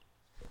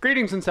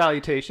Greetings and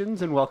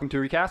salutations, and welcome to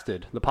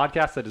Recasted, the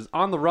podcast that is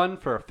on the run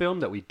for a film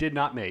that we did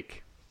not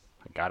make.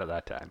 I got it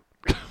that time.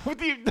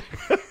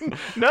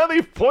 Now that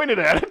you've pointed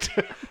at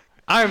it.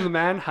 I am the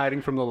man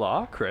hiding from the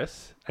law,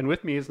 Chris, and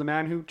with me is the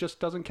man who just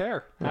doesn't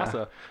care,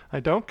 Asa. I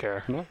don't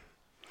care. No.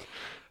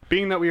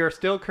 Being that we are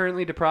still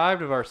currently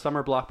deprived of our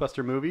summer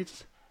blockbuster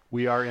movies,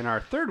 we are in our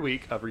third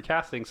week of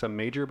recasting some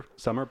major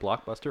summer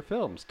blockbuster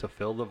films to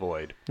fill the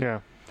void. Yeah.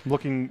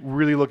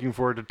 Really looking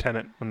forward to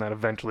Tenet when that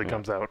eventually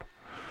comes out.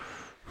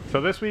 So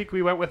this week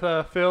we went with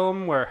a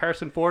film where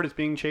Harrison Ford is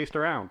being chased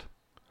around,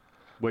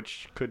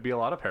 which could be a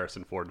lot of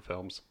Harrison Ford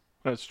films.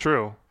 That's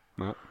true.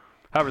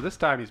 However, this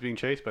time he's being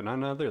chased by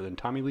none other than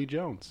Tommy Lee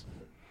Jones.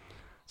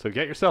 So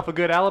get yourself a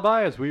good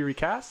alibi as we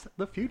recast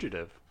The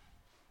Fugitive.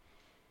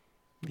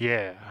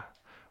 Yeah.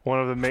 One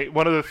of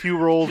the few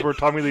roles where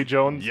Tommy Lee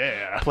Jones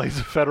Yeah. plays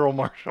a federal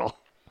marshal.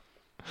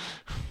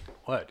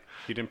 What?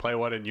 He didn't play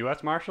what in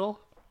U.S. Marshal?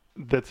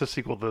 That's a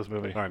sequel to this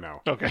movie. I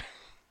know. Okay.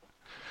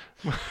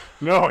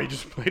 No, he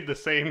just played the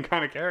same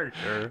kind of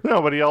character.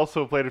 No, but he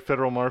also played a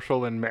federal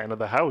marshal in Man of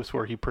the House,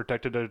 where he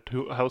protected a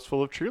house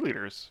full of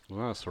cheerleaders.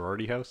 Well,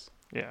 sorority house?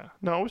 Yeah.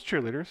 No, it was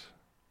cheerleaders.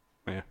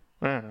 Yeah.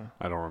 Yeah.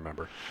 I don't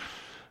remember.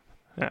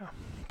 Yeah.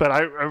 But I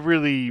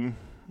really,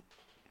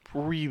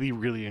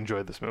 really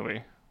enjoyed this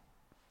movie.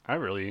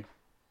 Sorry?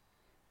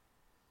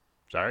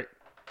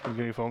 You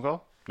getting a phone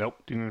call? Nope.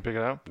 Do you need to pick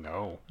it up?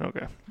 No.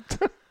 Okay.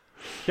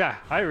 Yeah,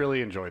 I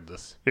really enjoyed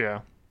this.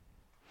 Yeah.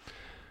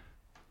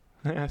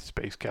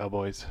 Space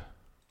Cowboys.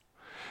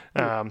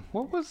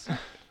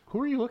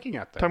 Who are you looking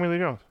at there? Tommy Lee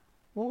Jones.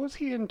 What was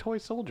he in Toy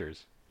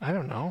Soldiers? I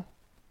don't know.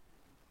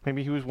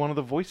 Maybe he was one of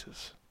the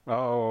voices.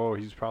 Oh,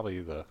 he's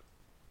probably the...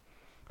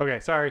 Okay,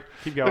 sorry.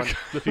 Keep going.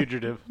 The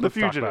Fugitive. The Let's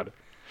talk Fugitive. about it.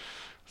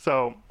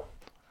 So,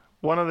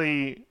 one of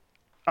the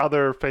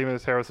other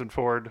famous Harrison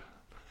Ford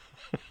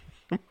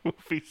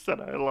movies that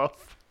I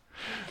love.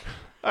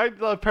 I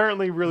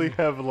apparently really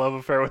have a love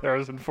affair with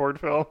Harrison Ford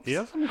films. He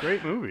has some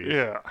great movies.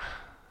 Yeah.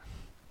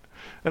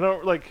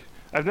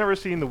 I've never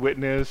seen The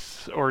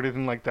Witness or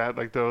anything like that,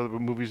 like the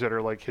movies that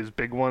are like his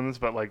big ones,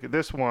 but like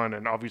this one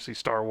and obviously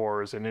Star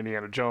Wars and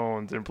Indiana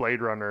Jones and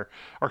Blade Runner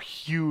are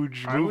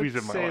huge movies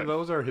in my life. I would say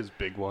those are his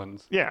big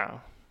ones. Yeah.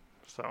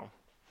 So.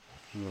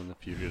 And then The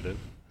Fugitive.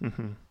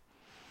 Mm-hmm.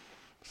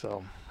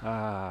 So.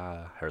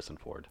 Harrison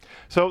Ford.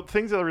 So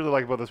things that I really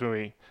like about this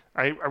movie,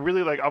 I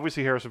really like,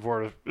 obviously Harrison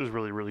Ford is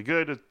really, really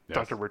good. It's Yes.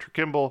 Dr. Richard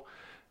Kimball.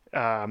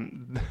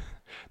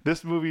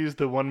 This movie is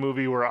the one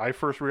movie where I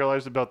first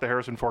realized about the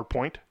Harrison Ford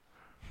point.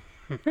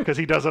 Because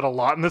he does it a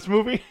lot in this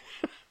movie.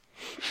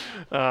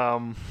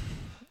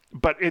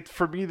 But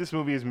for me, this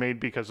movie is made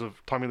because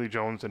of Tommy Lee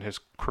Jones and his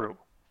crew.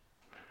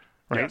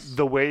 Right? Yes.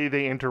 The way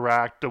they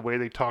interact, the way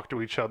they talk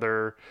to each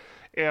other.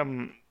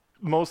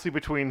 Mostly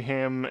between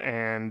him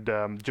and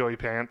Joe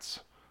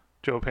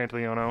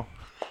Pantoliano.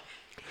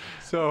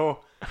 So,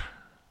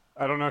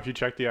 I don't know if you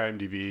checked the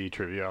IMDb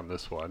trivia on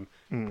this one.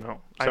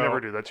 No, I So-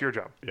 never do. That's your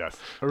job. Yes.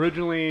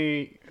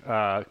 Originally,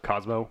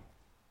 Cosmo,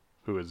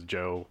 who is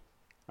Joe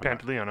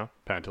Pantoliano.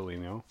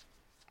 Pantolino.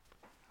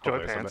 Joey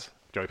Hopefully I said Pants.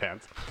 that. Joey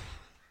Pants.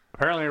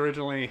 Apparently,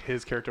 originally,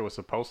 his character was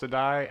supposed to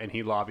die, and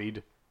he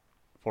lobbied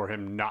for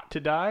him not to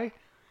die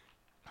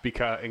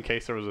in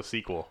case there was a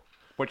sequel,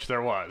 which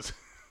there was.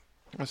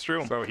 That's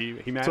true. So he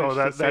managed So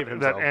to save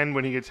himself. that end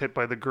when he gets hit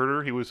by the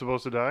girder, he was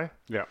supposed to die?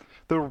 Yeah.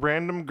 The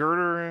random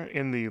girder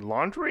in the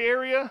laundry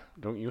area?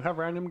 Don't you have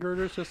random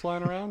girders just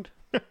lying around?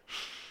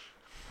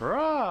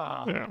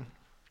 Hurrah! Yeah.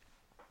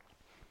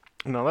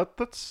 No,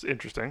 that's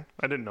interesting.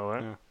 I didn't know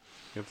that.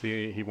 Yeah.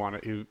 He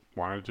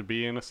wanted to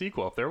be in a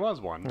sequel if there was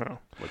one, No.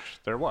 which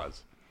there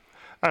was.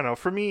 I don't know.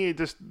 For me,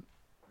 this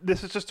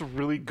is just a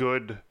really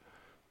good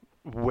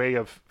way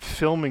of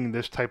filming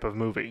this type of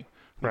movie,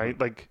 right?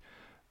 Mm-hmm. Like,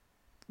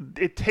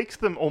 it takes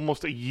them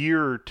almost a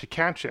year to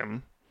catch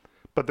him,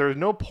 but there's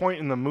no point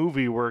in the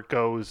movie where it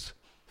goes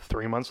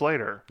 3 months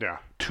later. Yeah.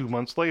 2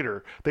 months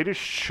later. They just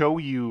show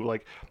you,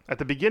 like, at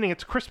the beginning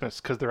it's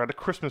Christmas because they're at a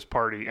Christmas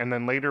party, and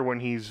then later when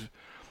he's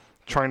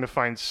trying to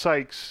find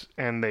Sykes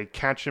and they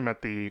catch him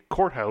at the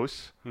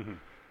courthouse,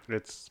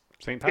 It's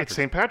St. Patrick's. it's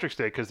St. Patrick's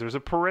Day because there's a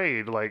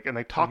parade, like, and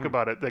they talk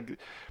about it. Like,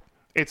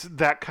 it's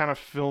that kind of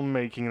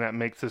filmmaking that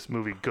makes this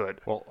movie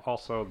good. Well,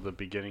 also the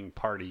beginning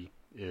party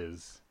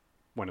is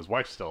when his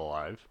wife's still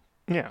alive,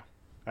 Yeah,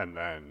 and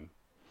then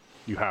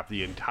you have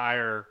the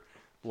entire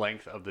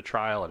length of the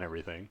trial and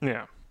everything.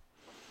 yeah.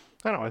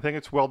 I don't know. I think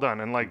it's well done,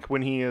 and like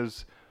when he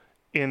is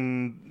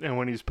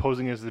when he's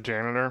posing as the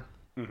janitor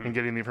and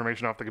getting the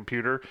information off the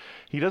computer,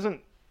 he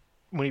doesn't.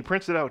 When he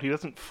prints it out, he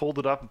doesn't fold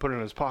it up and put it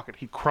in his pocket.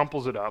 He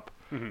crumples it up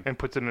and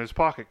puts it in his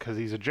pocket because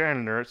he's a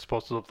janitor. It's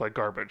supposed to look like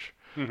garbage.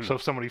 So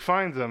if somebody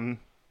finds him,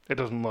 it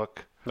doesn't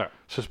look No.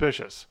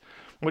 suspicious,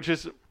 which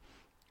is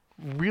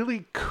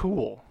really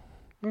cool,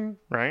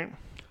 right?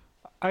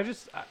 I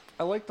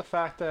like the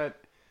fact that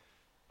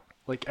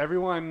like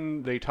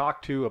everyone they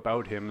talk to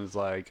about him is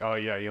like, oh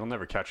yeah, you'll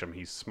never catch him.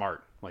 He's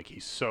smart. Like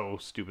he's so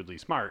stupidly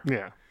smart.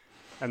 Yeah.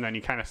 And then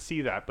you kind of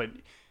see that, but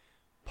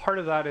part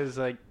of that is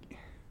like,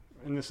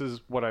 and this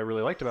is what I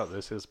really liked about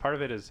this, is part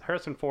of it is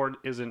Harrison Ford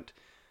isn't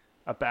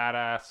a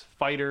badass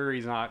fighter.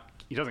 He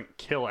doesn't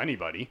kill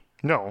anybody.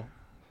 No.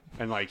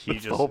 And like he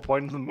That's just the whole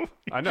point of the movie.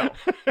 I know.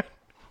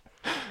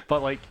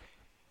 But like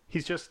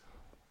he's just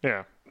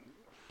Yeah.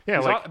 Yeah,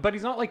 like but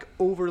he's not like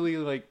overly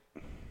like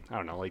I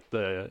don't know, like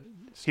the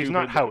he's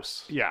not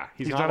House. Yeah,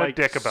 he's He's not not a like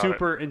dick about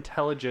super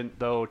intelligent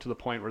though to the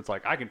point where it's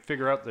like I can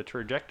figure out the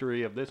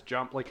trajectory of this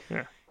jump. Like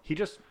Yeah. he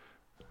just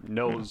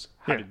knows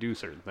how Yeah. to do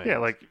certain things. Yeah,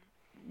 like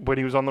when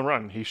he was on the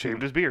run, he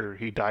shaved his beard,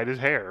 he dyed his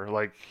hair.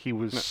 Like he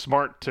was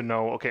smart to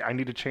know, okay, I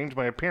need to change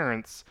my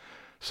appearance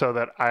so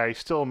that I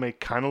still may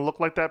kind of look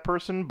like that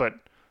person, but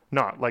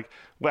not. Like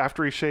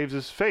after he shaves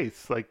his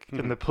face, like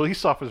and the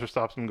police officer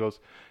stops him and goes,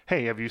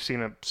 "Hey, have you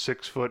seen a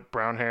 6 foot,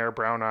 brown hair,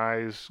 brown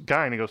eyes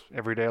guy?" And he goes,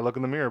 "Every day I look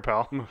in the mirror,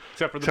 pal."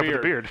 except for the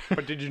beard.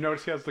 But did you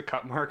notice he has the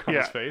cut mark on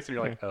his face? And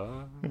you're like,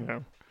 oh. Yeah.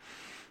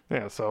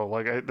 Yeah, so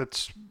like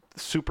that's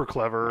super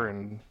clever,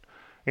 and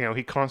you know,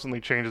 he constantly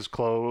changes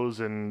clothes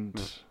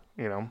and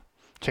you know,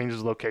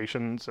 changes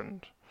locations,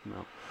 and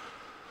No.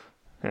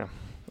 yeah.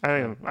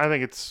 I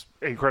think it's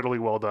incredibly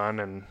well done,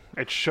 and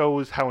it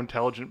shows how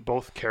intelligent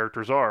both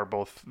characters are,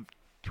 both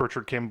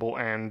Richard Kimball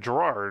and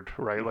Gerard,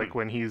 right? Like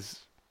when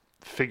he's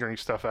figuring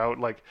stuff out.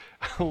 Like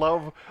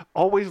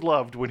always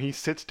loved when he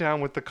sits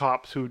down with the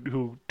cops who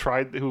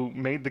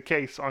made the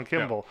case on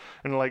Kimball,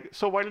 and like,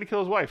 so why did he kill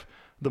his wife?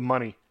 The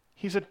money.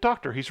 He's a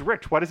doctor. He's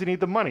rich. Why does he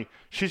need the money?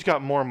 She's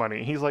got more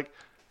money. He's like,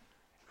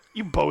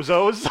 you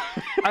bozos.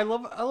 I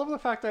love the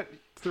fact that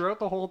throughout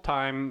the whole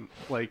time,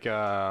 like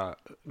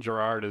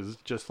Gerard is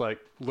just like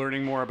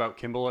learning more about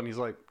Kimball, and he's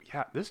like,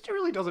 yeah, this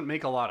really doesn't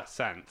make a lot of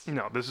sense.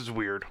 No, this is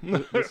weird.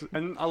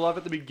 And I love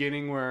at the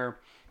beginning where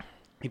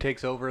he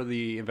takes over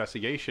the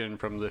investigation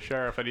from the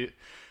sheriff,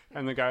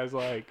 and the guy's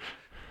like,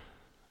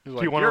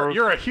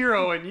 you're a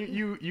hero, and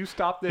you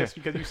stopped this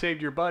because you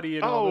saved your buddy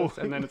and all this.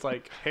 And then it's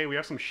like, hey, we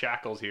have some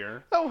shackles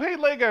here. Oh, hey,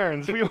 leg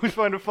irons. We always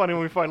find it funny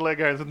when we find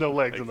leg irons with no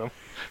legs in them.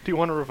 Do you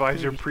want to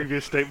revise your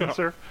previous statement,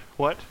 sir?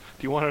 What?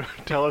 Do you want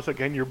to tell us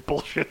again your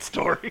bullshit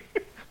story?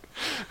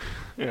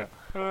 Yeah.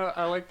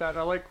 I like that.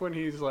 I like when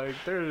he's like,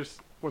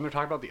 when they're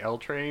talking about the L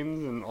trains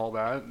and all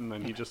that, and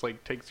then he just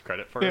like takes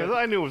credit for it. Yeah,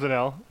 I knew it was an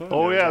L.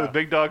 Oh, yeah, the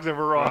big dog's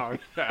never wrong.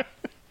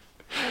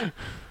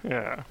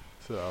 Yeah.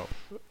 So...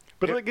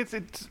 But like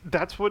it's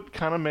that's what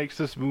kind of makes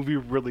this movie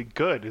really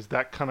good, is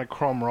that kind of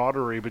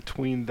camaraderie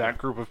between that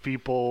group of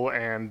people,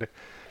 and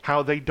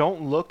how they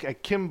don't look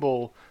at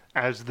Kimball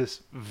as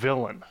this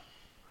villain,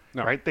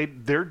 right?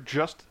 They're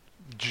just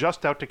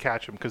out to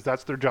catch him because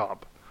that's their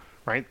job,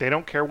 right? They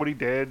don't care what he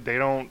did. They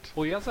don't.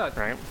 Well, he has that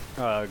right?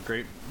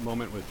 Great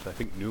moment with I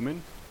think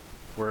Newman,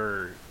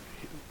 where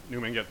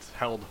Newman gets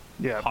held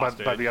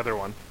hostage by the other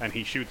one, and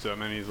he shoots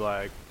him, and he's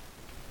like,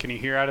 "Can you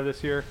hear out of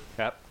this here?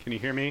 Yep. Can you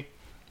hear me?"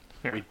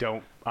 Yeah.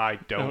 I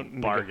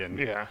don't bargain.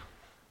 Yeah.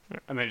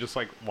 And then he just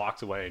like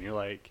walks away, and you're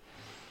like,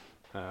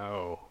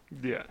 oh.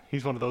 Yeah,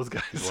 he's one of those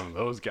guys. He's one of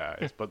those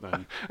guys. But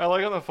then I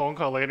like on the phone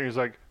call later, he's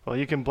like, well,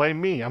 you can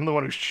blame me. I'm the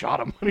one who shot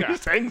him. And he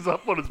just hangs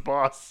up on his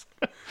boss.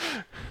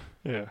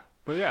 Yeah.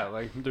 But yeah,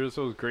 like there's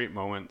those great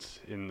moments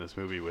in this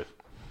movie with,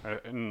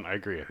 and I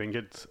agree. I think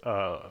it's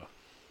a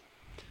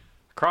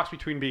cross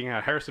between being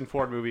a Harrison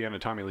Ford movie and a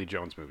Tommy Lee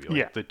Jones movie.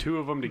 Like, the two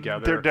of them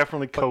together. They're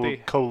definitely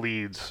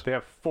co-leads. They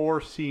have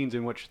 4 scenes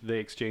in which they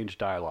exchange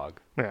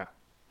dialogue. Yeah.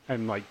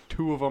 And like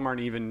 2 of them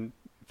aren't even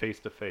face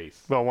to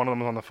face. Well, one of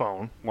them is on the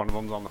phone. One of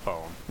them's on the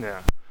phone.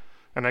 Yeah.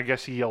 And I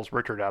guess he yells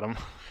Richard at him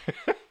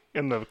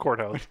in the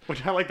courthouse.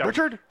 Which I like that.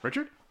 Richard?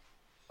 Richard?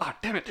 Ah,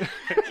 damn it.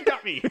 He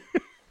got me.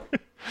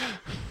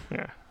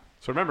 Yeah.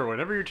 So remember,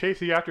 whenever you're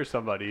chasing after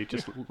somebody,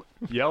 just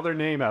yell their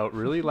name out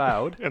really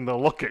loud. And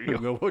they'll look at you.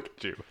 And they'll look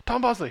at you.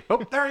 Tom Bosley.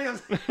 Oh, there he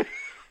is.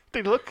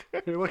 They look.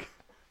 You're like,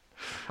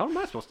 how am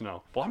I supposed to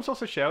know? Well, I'm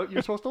supposed to shout.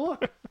 You're supposed to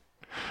look.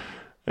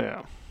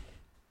 Yeah.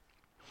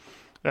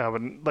 Yeah,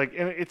 but like,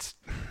 and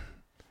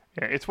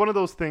it's one of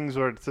those things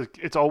where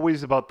it's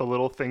always about the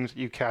little things that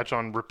you catch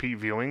on repeat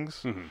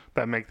viewings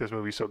that make this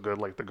movie so good,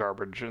 like the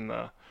garbage and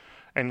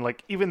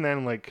like even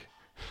then, like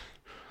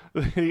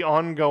the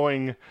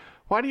ongoing,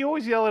 why do you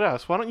always yell at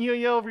us? Why don't you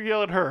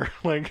yell at her?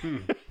 Like,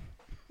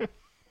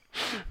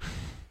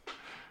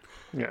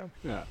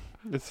 yeah,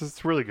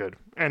 it's really good.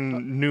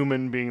 And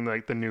Newman being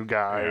like the new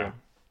guy,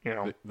 you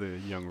know, the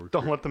young recruit.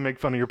 Don't let them make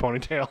fun of your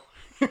ponytail.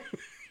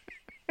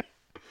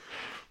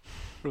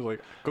 It was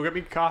like, go get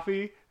me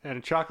coffee and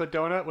a chocolate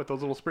donut with those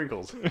little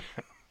sprinkles.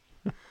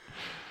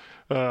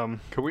 Can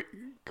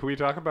we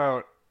talk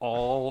about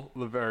all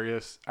the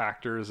various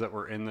actors that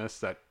were in this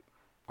that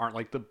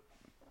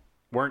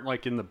weren't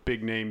like in the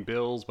big name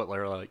bills, but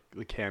they're like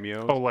the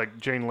cameos? Oh, like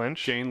Jane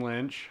Lynch,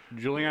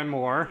 Julianne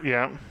Moore.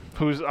 Yeah,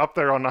 who's up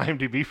there on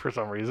IMDb for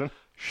some reason.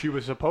 She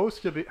was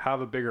supposed to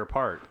have a bigger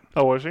part.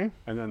 Oh, was she?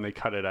 And then they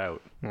cut it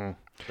out. So.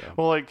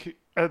 Well, like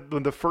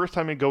when the first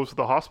time he goes to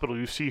the hospital,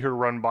 you see her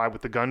run by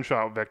with the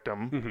gunshot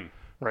victim,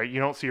 right? You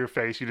don't see her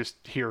face; you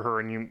just hear her,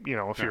 and you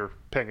know if you're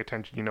paying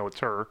attention, you know it's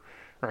her,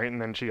 right?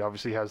 And then she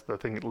obviously has the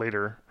thing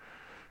later,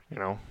 you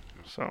know.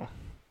 So,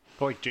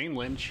 but like Jane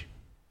Lynch,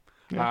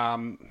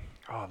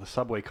 Oh, the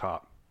subway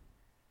cop.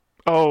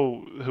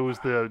 Oh, who was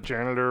the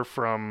janitor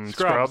from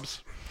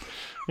Scrubs?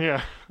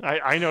 Yeah,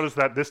 I noticed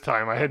that this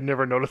time. I had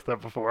never noticed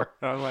that before.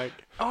 I'm like,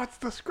 oh, it's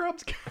the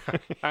Scrubs guy.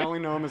 I only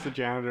know him as a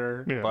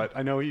janitor, but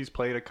I know he's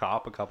played a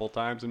cop a couple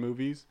times in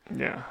movies.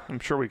 Yeah, I'm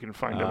sure we can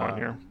find him on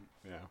here.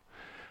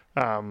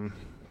 Yeah.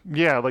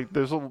 Yeah, like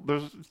it's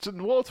a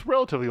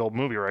relatively old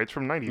movie, right? It's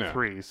from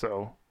 '93,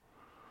 so.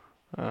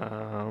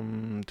 I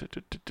know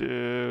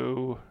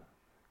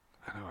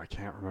I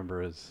can't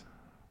remember his.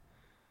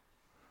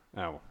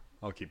 Oh,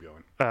 I'll keep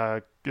going.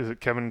 Is it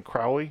Kevin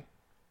Crowley?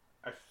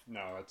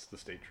 No, that's the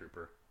state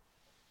trooper.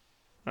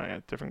 Oh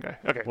yeah, different guy.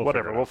 Okay, We'll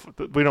whatever.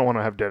 We don't want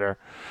to have dead air.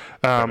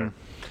 But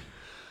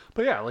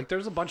yeah, like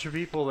there's a bunch of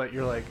people that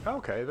you're like,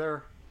 okay,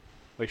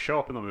 they show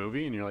up in the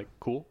movie, and you're like,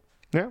 cool.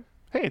 Yeah.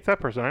 Hey, it's that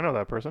person. I know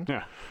that person.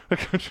 Yeah.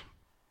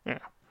 Yeah.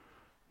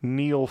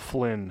 Neil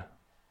Flynn.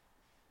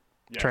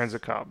 Yes.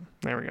 Transit cop.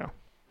 There we go.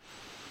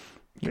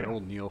 Good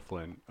old Neil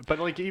Flynn. But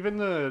like even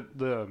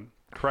the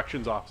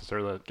corrections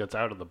officer that gets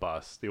out of the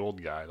bus, the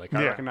old guy, like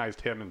I recognized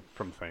him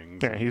from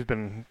things. Yeah, he's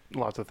been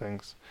lots of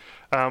things.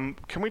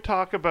 Can we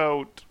talk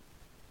about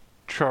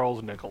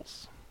Charles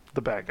Nichols,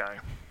 the bad guy?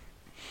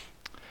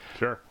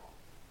 Sure.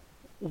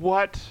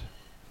 What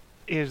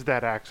is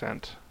that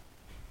accent?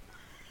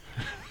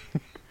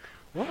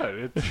 What?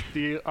 It's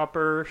the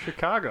upper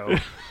Chicago.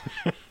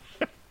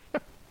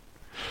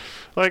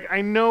 Like,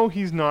 I know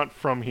he's not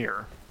from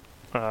here.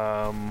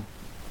 Dutch?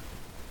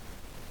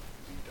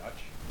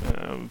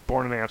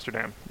 Born in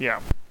Amsterdam. Yeah.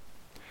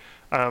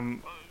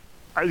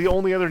 The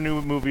only other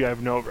new movie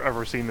I've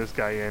ever seen this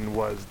guy in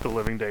was The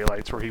Living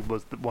Daylights, where he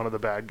was one of the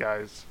bad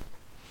guys.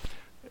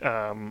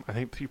 I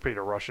think he played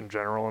a Russian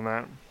general in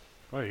that.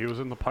 Well, he was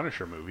in the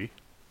Punisher movie.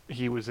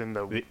 He was in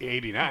the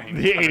 89.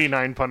 The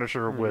 89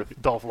 Punisher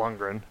with Dolph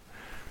Lundgren.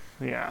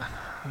 Yeah.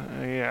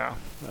 Yeah.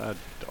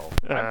 Dolph.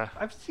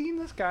 I've seen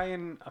this guy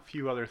in a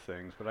few other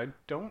things, but I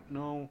don't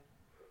know.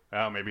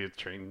 Oh, maybe it's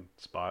Train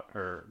Spot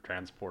or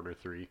Transporter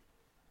 3.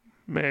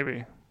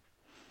 Maybe.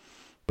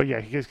 But yeah,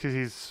 because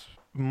he's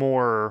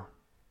more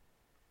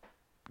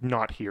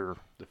not here.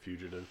 The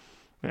Fugitive.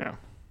 Yeah.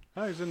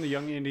 Oh, he's in the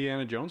Young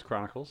Indiana Jones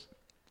Chronicles.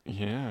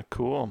 Yeah,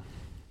 cool.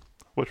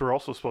 Which were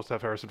also supposed to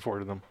have Harrison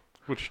Ford in them.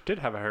 Which did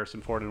have a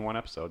Harrison Ford in one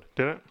episode.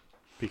 Did it?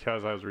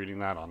 Because I was reading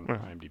that on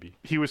IMDb.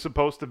 He was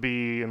supposed to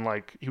be in,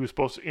 like, he was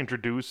supposed to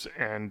introduce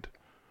and,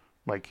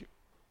 like,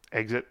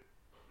 exit.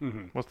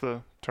 Mm-hmm. What's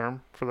the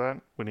term for that?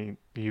 When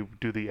you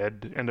do the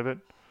end of it?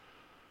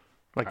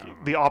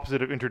 Like, the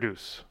opposite of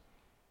introduce.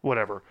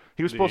 Whatever.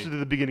 He was supposed to do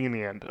the beginning and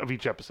the end of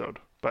each episode,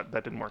 but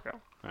that didn't work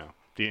out. Oh.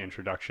 The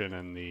introduction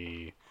and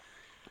the...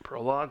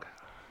 Prologue?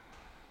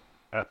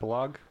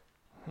 Epilogue?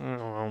 I don't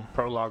know.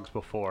 Prologue's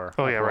before.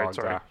 Oh, yeah, right,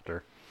 sorry.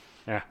 After.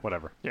 Yeah,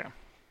 whatever. Yeah.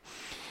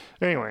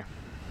 Anyway.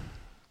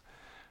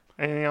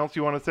 Anything else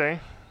you want to say?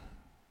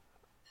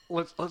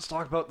 Let's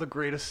talk about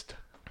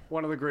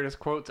one of the greatest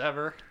quotes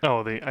ever. Oh,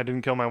 I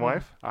didn't kill my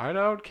wife? I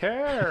don't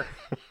care.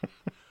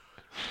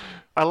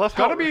 I love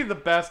how... It's got to be the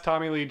best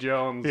Tommy Lee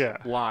Jones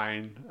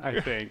line,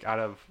 I think, out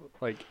of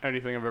like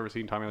anything I've ever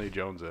seen Tommy Lee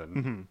Jones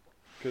in.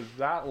 Because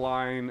that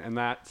line and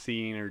that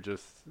scene are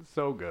just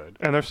so good.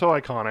 And they're so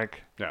iconic.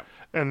 Yeah.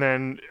 And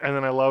then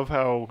I love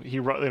how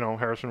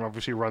Harrison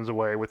obviously runs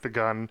away with the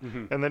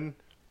gun and then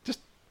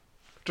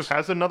just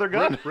has another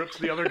gun. Rips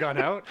the other gun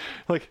out.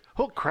 Like,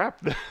 oh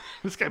crap,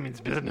 this guy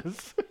means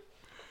business.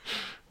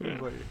 Yeah.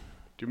 Like, do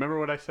you remember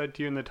what I said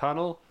to you in the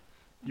tunnel?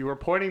 You were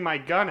pointing my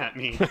gun at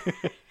me.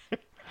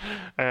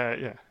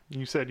 Yeah.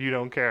 You said you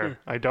don't care.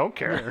 I don't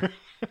care.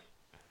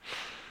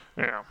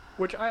 Yeah.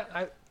 Which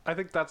I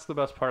think that's the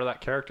best part of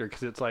that character,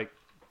 because it's like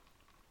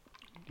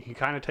he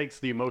kind of takes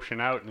the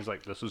emotion out and he's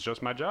like, this is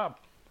just my job.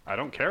 I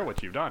don't care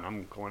what you've done.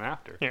 I'm going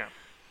after. Yeah.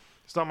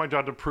 It's not my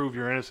job to prove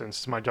your innocence.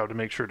 It's my job to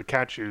make sure to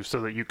catch you so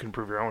that you can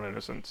prove your own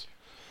innocence.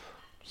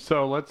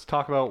 So let's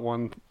talk about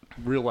one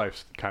real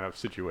life kind of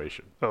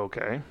situation.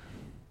 Okay.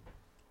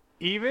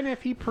 Even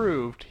if he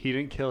proved he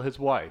didn't kill his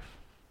wife,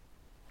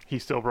 he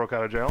still broke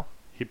out of jail?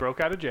 He broke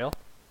out of jail.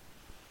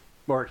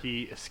 Or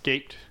he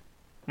escaped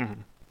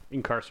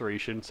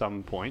incarceration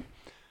some point.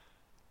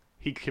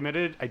 He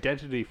committed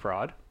identity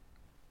fraud.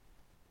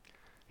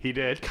 He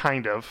did.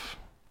 Kind of.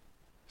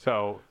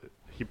 So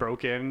he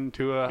broke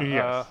into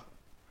a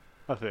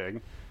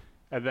thing.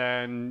 And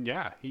then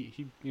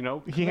he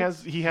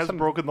has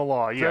broken the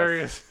law. Yes.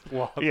 Various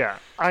laws. Yeah.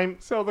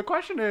 So the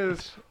question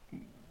is,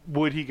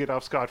 would he get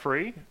off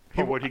scot-free?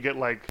 Or would he get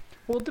like...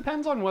 Well, it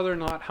depends on whether or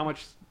not how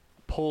much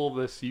pull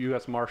this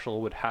U.S.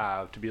 Marshal would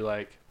have to be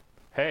like,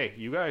 hey,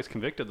 you guys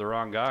convicted the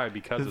wrong guy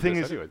because of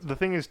this anyways. The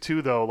thing is,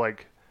 too, though,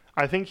 like,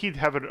 I think he'd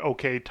have an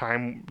okay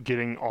time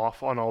getting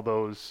off on all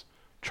those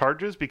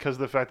charges because of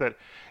the fact that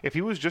if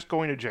he was just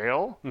going to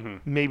jail,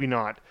 maybe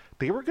not.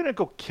 They were going to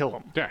go kill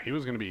him. Yeah, he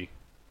was going to be...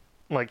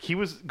 Like, he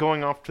was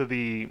going off to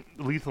the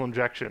lethal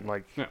injection.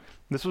 Like,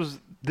 this was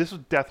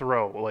death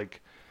row.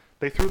 Like,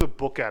 they threw the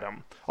book at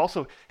him.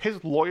 Also,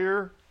 his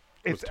lawyer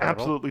is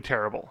absolutely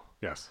terrible.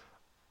 Yes.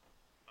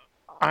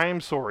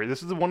 I'm sorry.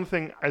 This is the one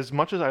thing, as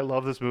much as I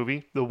love this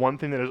movie, the one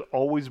thing that has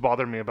always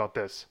bothered me about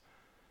this.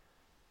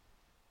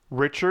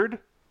 Richard,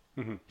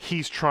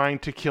 he's trying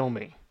to kill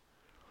me,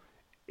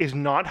 is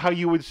not how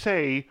you would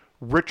say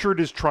Richard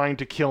is trying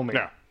to kill me.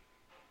 No.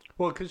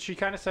 Well, because she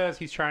kind of says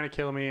he's trying to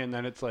kill me, and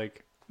then it's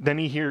like... Then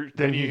he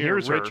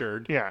hears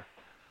Richard. Her. Yeah.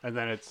 And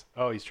then it's,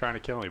 oh, he's trying to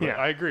kill me. But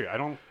I agree. I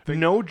don't think...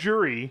 No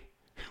jury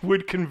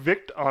would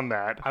convict on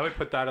that. I would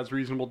put that as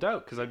reasonable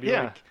doubt, because I'd be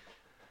like...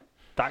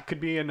 That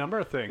could be a number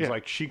of things. Yeah.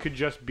 Like, she could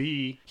just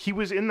be... He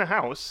was in the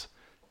house,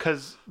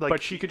 because... like,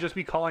 but she could just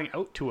be calling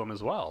out to him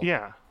as well.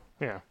 Yeah.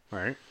 Yeah.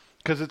 Right?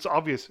 Because it's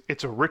obvious.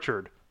 It's a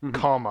Richard,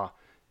 comma.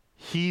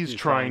 He's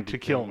trying to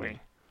kill me.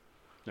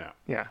 Yeah.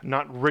 Yeah.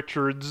 Not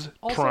Richard's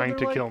also, trying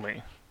to kill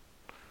me.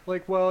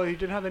 Like, well, he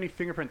didn't have any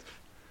fingerprints.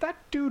 That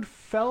dude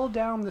fell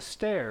down the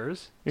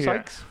stairs.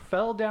 Sykes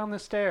fell down the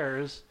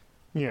stairs.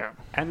 Yeah.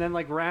 And then,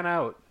 like, ran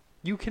out.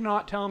 You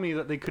cannot tell me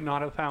that they could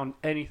not have found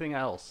anything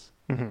else.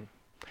 Mm-hmm.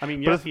 I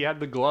mean, yes, he had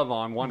the glove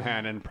on one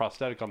hand and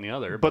prosthetic on the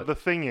other. But the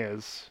thing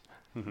is,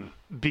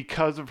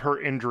 because of her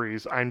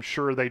injuries, I'm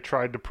sure they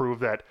tried to prove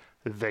that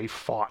they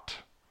fought.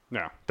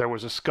 No. There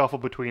was a scuffle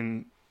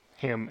between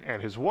him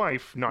and his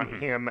wife, not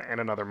him and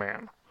another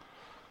man.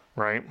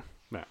 Right?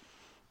 No.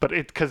 But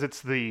because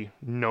it's the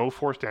no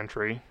forced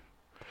entry.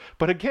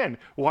 But again,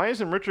 why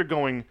isn't Richard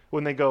going,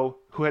 when they go,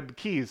 who had the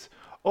keys?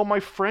 Oh, my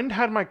friend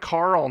had my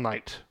car all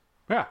night.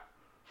 Yeah.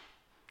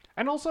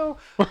 And also,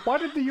 why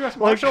did the U.S.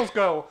 Marshals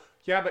go,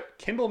 yeah, but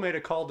Kimball made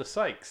a call to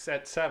Sykes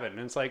at 7.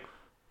 And it's like,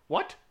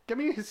 what? Give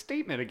me his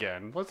statement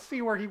again. Let's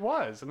see where he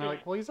was. And they're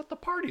like, well, he's at the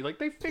party. Like,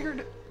 they figured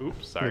it.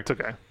 Oops, sorry. It's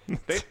okay.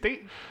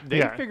 They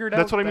figured out.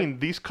 That's what I mean.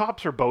 These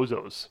cops are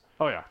bozos.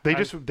 Oh, yeah. They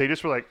just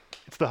were like,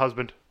 it's the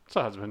husband. It's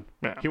the husband.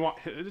 Yeah.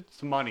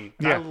 It's money.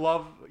 Yeah. I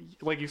love,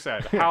 like you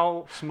said,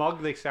 how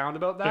smug they sound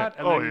about that.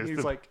 Yeah. And then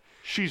he's like,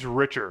 she's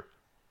richer.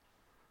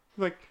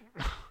 Like,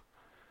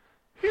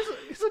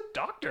 he's a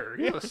doctor.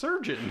 He's a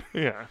surgeon.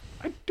 Yeah.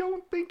 I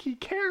don't think he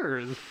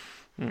cares.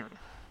 Yeah.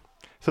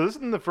 So this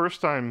isn't the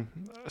first time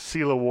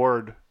Celia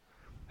Ward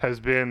has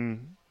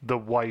been the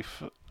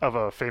wife of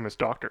a famous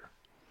doctor.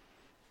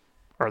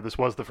 Or this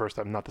was the first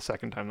time, not the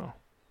second time, though.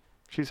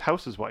 She's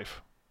House's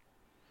wife.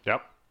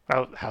 Yep.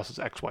 House's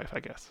ex-wife, I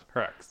guess.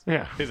 Her ex.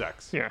 Yeah. His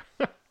ex. Yeah.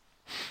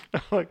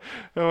 I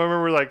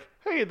remember like,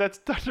 hey, that's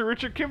Dr.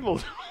 Richard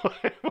Kimball's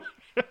wife.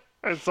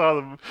 I saw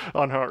them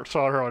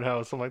saw her on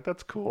House. I'm like,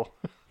 that's cool.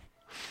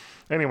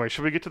 Anyway,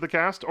 should we get to the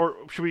cast, or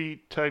should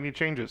we tell any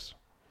changes?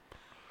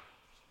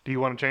 Do you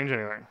want to change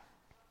anything?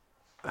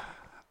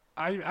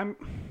 I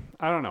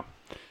don't know.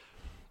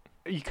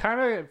 You kind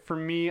of, for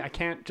me, I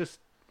can't just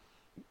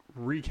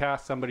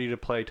recast somebody to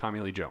play Tommy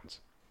Lee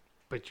Jones.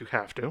 But you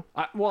have to.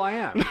 Well, I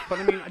am, but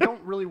I mean, I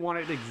don't really want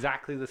it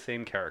exactly the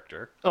same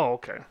character. Oh,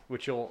 okay.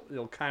 Which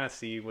you'll kind of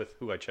see with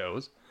who I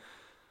chose.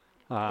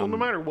 Well, no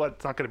matter what,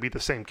 it's not going to be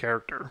the same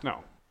character.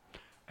 No.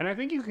 And I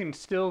think you can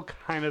still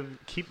kind of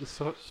keep the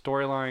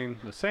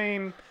storyline the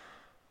same.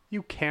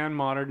 You can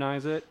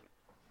modernize it.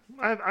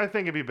 I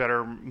think it'd be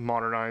better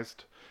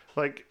modernized.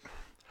 Like,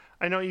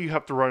 I know you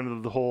have to run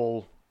into the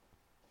whole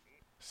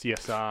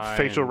CSI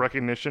facial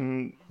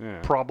recognition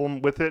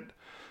problem with it.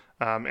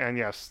 And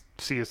yes,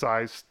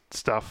 CSI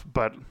stuff,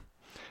 but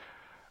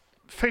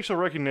facial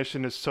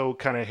recognition is so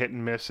kind of hit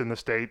and miss in the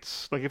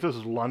States. Like, if this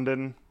was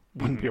London,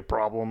 wouldn't be a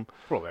problem.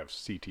 Well, they have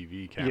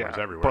CCTV cameras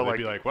everywhere. They'd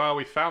be like, well,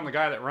 we found the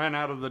guy that ran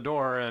out of the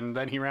door, and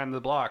then he ran the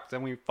blocks.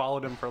 Then we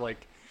followed him for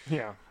like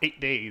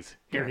 8 days.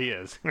 Here he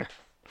is.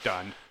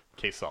 Done.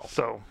 Case solved.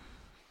 So,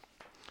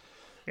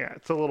 yeah,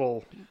 it's a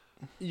little...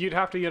 You'd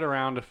have to get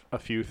around a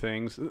few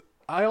things.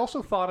 I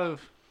also thought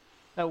of,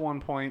 at one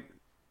point,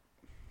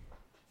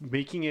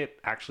 making it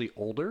actually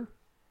older.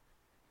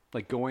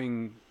 Like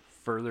going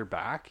further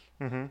back.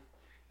 Mm-hmm.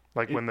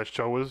 Like when the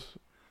show was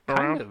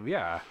around? Kind of,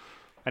 yeah.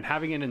 And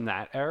having it in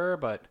that era,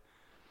 but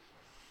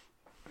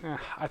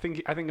I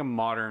think a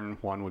modern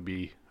one would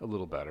be a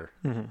little better.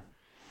 Mm-hmm.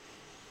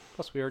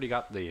 Plus, we already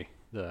got the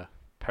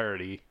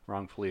parody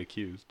Wrongfully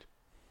Accused.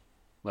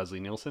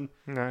 Leslie Nielsen.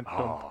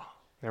 No,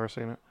 never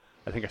seen it.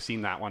 I think I've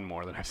seen that one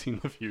more than I've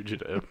seen The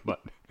Fugitive.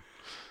 But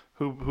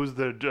who's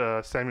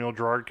the Samuel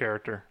Gerard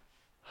character?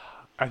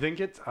 I think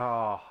it's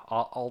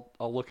I'll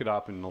look it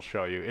up and I'll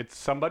show you. It's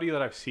somebody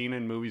that I've seen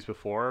in movies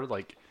before.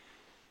 Like,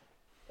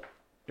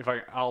 if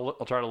I'll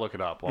try to look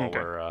it up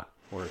while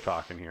we're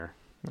talking here.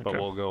 Okay. But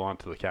we'll go on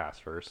to the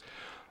cast first.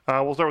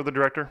 We'll start with the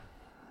director.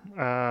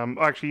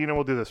 Actually,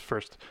 we'll do this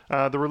first.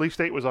 The release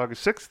date was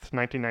August 6th,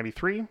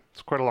 1993.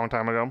 It's quite a long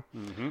time ago.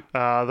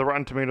 Mm-hmm. The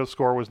Rotten Tomatoes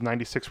score was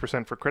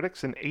 96% for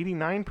critics and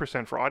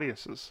 89% for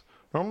audiences.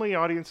 Normally,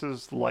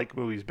 audiences like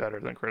movies better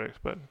than critics,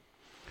 but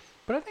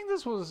I think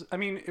this was,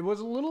 it was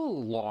a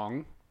little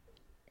long,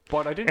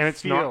 but I didn't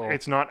feel... And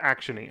it's not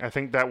action-y. I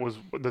think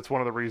that's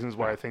one of the reasons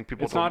why I think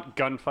people It's not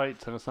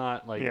gunfights, and it's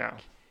not, like,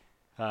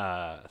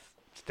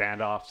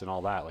 standoffs and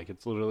all that. Like,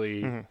 it's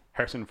literally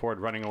Harrison Ford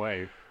running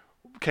away.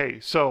 Okay,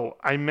 so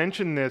I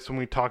mentioned this when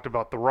we talked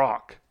about The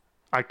Rock.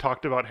 I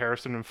talked about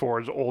Harrison and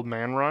Ford's old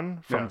man run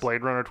from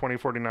Blade Runner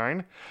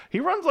 2049. He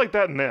runs like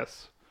that in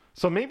this.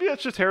 So maybe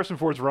that's just Harrison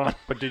Ford's run.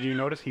 But did you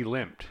notice he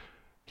limped?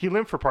 He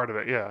limped for part of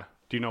it, yeah.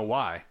 Do you know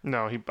why?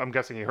 No, I'm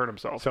guessing he hurt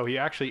himself. So he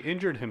actually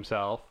injured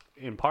himself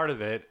in part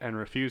of it and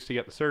refused to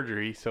get the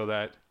surgery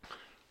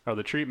or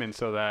the treatment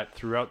so that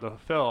throughout the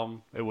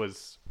film it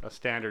was a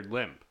standard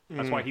limp.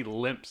 That's why he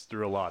limps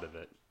through a lot of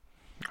it.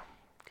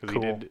 Because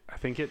Cool. he did, I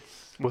think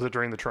it's Was it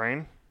during the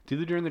train?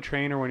 either during the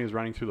train or when he was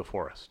running through the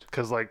forest.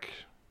 Because,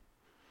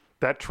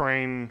 that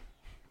train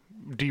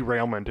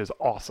derailment is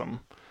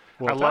awesome.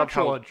 Well, I love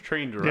how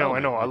train Yeah, derailment. I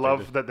know. I like they love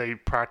did. that they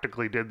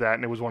practically did that,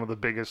 and it was one of the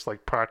biggest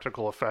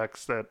practical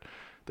effects that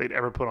they'd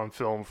ever put on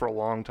film for a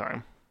long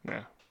time.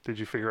 Yeah. Did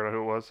you figure out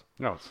who it was?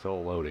 No, it's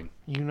still loading.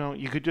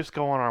 You could just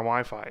go on our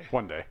Wi-Fi.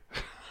 One day.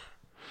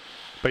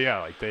 But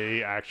yeah,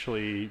 they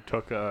actually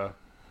took a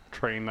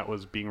train that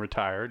was being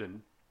retired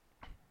and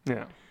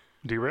Yeah.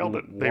 Derailed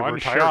it. They One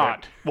retired shot.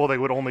 it. Well, they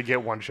would only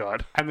get one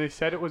shot. they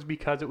said it was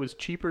because it was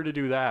cheaper to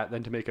do that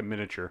than to make a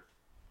miniature.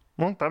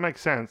 Well, that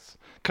makes sense.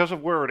 Because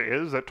of where it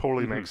is, that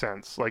totally makes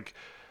sense. Like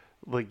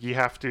you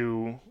have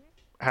to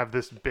have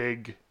this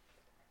big,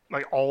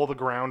 all the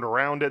ground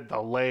around it,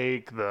 the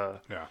lake,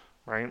 Yeah.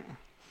 right?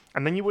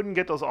 And then you wouldn't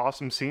get those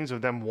awesome scenes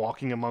of them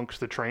walking amongst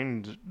the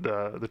train,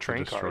 the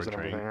train cars and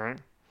everything, right?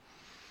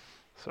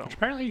 So, Which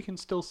apparently you can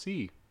still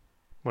see.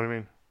 what do you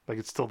mean?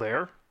 It's still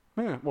there?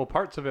 Yeah, well,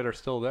 parts of it are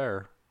still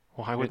there.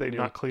 Why would they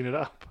not clean it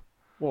up?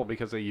 Well,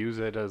 because they use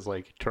it as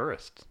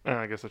tourists.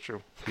 I guess that's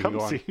true. You Come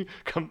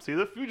can see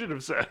the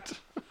fugitive set.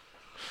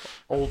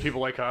 Old people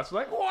like us are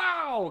like,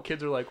 wow!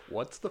 Kids are like,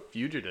 what's the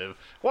fugitive?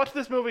 Watch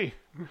this movie.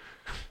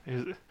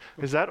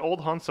 Is that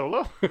old Han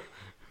Solo?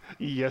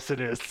 Yes, it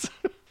is.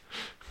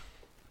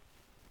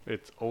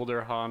 It's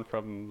older Han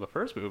from the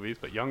first movies,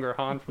 but younger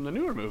Han from the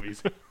newer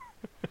movies.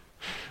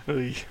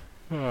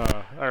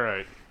 All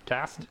right.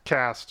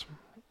 Cast.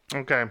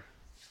 Okay.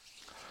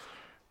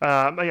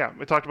 Yeah,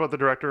 we talked about the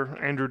director,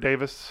 Andrew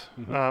Davis.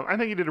 I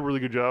think he did a really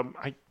good job.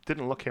 I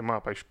didn't look him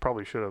up. I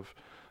probably should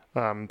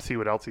have. See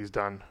what else he's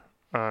done.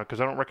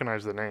 Because I don't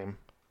recognize the name.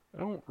 I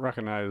don't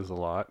recognize a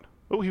lot.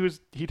 Oh,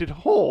 he did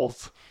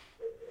Holes.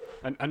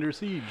 And Under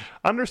Siege.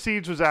 Under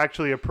Siege was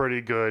actually a pretty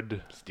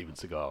good. Steven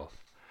Seagal.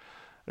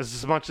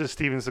 As much as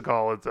Steven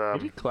Seagal,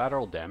 He did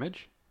Collateral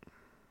Damage.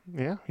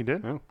 yeah, he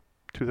did. Oh.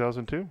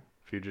 2002.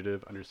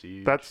 Fugitive, Under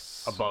Siege.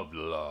 That's Above the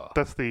Law.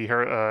 That's the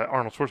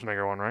Arnold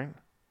Schwarzenegger one, right?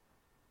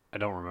 I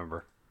don't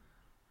remember.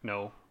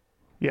 No.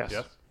 Yes.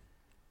 Yes.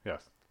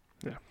 Yes.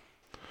 Yeah.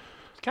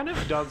 He kind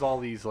of does all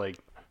these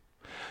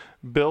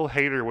Bill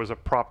Hader was a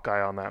prop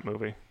guy on that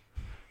movie.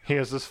 He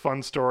has this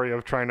fun story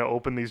of trying to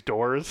open these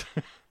doors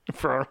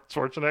for Arnold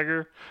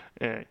Schwarzenegger.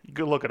 Yeah, you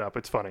can look it up.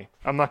 It's funny.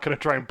 I'm not going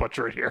to try and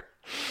butcher it here.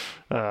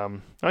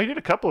 He did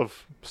a couple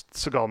of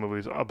Seagal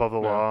movies: Above the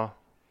Law,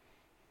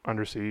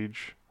 Under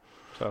Siege.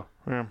 So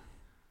yeah,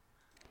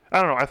 I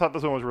don't know. I thought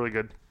this one was really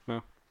good.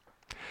 No.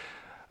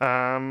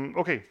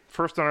 Okay,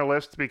 first on our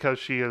list because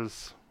she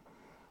is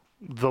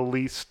the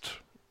least,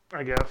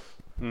 I guess.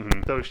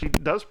 Mm-hmm. Though she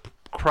does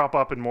crop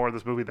up in more of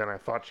this movie than I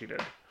thought she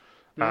did.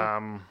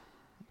 Yeah.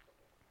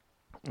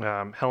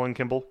 Helen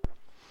Kimball,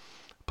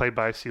 played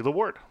by Celia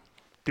Ward.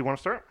 Do you want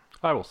to start?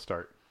 I will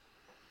start.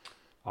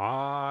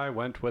 I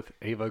went with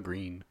Ava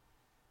Green.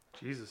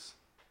 Jesus.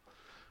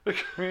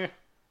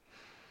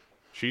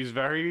 She's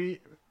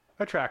very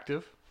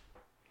attractive.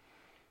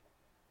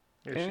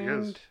 Yeah, she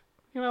is.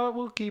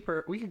 We'll keep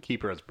her. We can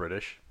keep her as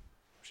British.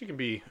 She can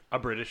be a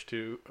British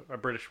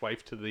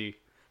wife to the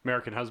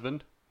American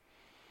husband.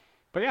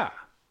 But yeah,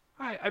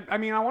 I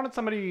mean, I wanted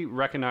somebody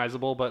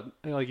recognizable, but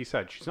like you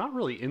said, she's not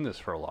really in this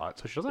for a lot,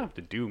 so she doesn't have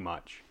to do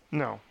much.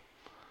 No.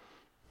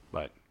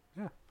 But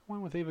yeah, I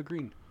went with Ava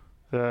Green.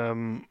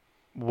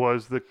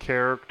 Was the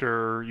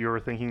character you were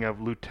thinking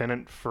of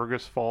Lieutenant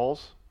Fergus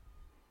Falls?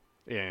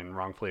 In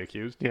Wrongfully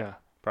Accused? Yeah.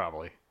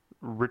 Probably.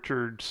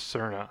 Richard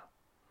Cerna.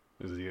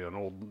 Does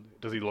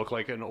he look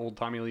like an old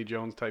Tommy Lee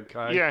Jones type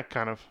guy? Yeah,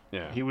 kind of.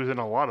 Yeah. He was in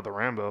a lot of the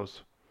Rambos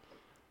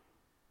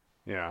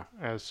Yeah.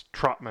 as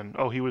Trotman.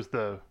 Oh, he was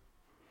the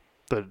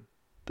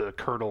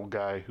Curdle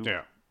guy who.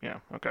 Yeah. Yeah.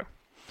 Okay.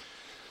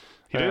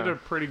 He did a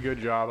pretty good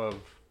job of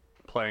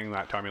playing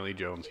that Tommy Lee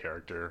Jones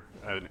character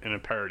in a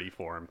parody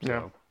form. So.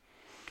 Yeah.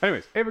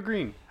 Anyways, Ava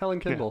Green, Helen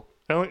Kimball.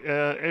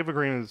 Ava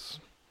Green is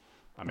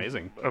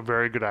Amazing. a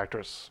very good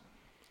actress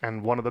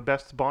and one of the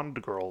best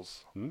Bond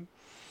girls. Hmm?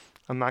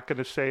 I'm not going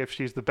to say if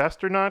she's the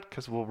best or not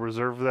because we'll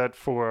reserve that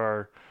for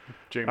our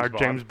James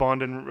James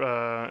Bond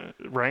and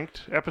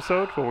ranked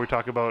episode where we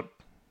talk about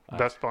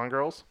best Bond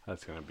girls.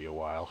 That's going to be a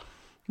while.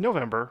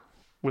 November,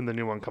 when the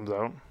new one comes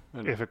out.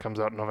 I know. If it comes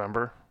out in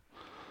November.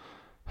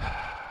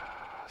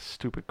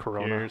 Stupid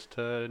Corona. Here's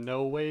to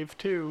No Wave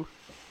 2.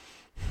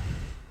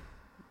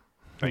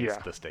 Thanks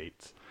Yeah. to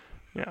States.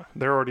 Yeah,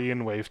 they're already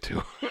in Wave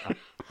 2.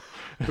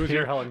 Who's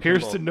your Helen Kimball?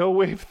 Here's to No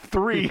Wave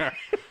 3.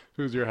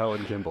 Who's your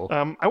Helen Kimball?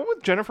 I went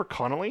with Jennifer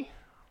Connelly.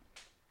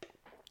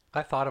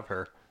 I thought of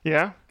her.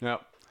 Yeah.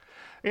 Yep.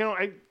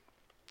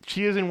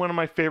 She is in one of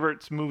my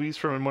favorite movies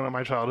from one of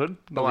my childhood,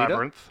 The Alita?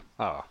 Labyrinth.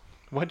 Oh.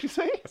 What'd you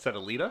say? I said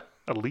Alita?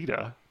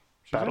 Alita.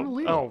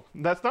 Oh,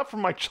 that's not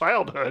from my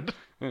childhood.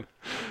 I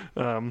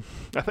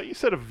thought you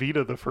said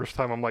Evita the first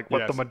time. I'm like,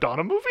 what, the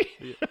Madonna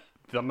movie?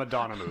 The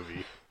Madonna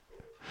movie.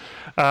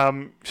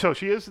 So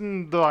she is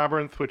in The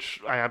Labyrinth,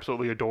 which I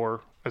absolutely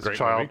adore as a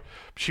child. Movie.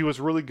 She was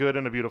really good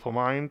in A Beautiful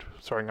Mind,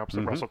 starring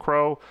opposite Russell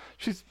Crowe.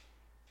 She's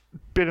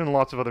been in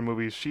lots of other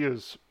movies. She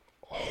is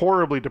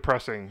horribly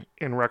depressing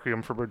in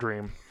Requiem for a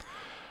Dream.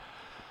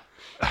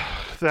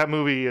 That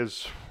movie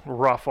is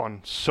rough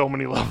on so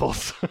many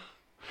levels.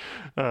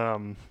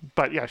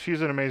 But yeah,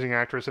 she's an amazing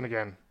actress. And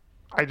again,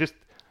 I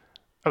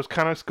was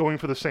kind of going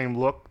for the same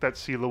look that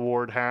Sela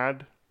Ward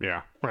had.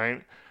 Yeah.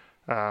 Right?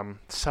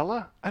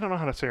 Sela? I don't know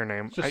how to say her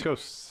name. Just go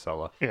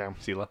Sela. Yeah.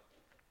 Sela.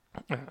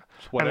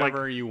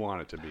 Whatever you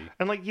want it to be.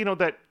 And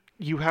that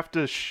you have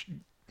to...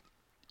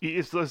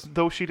 it's as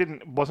though she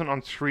wasn't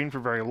on screen for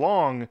very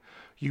long,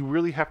 you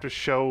really have to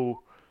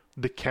show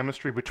the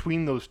chemistry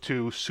between those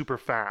two super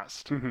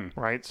fast,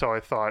 right? So I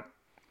thought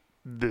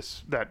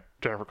that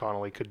Jennifer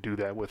Connelly could do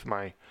that with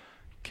my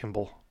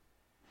Kimball.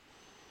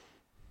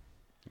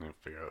 I'm gonna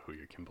figure out who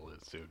your Kimball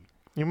is soon.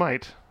 You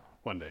might.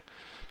 One day.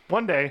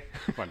 One day.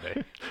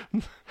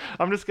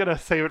 I'm just gonna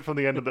save it from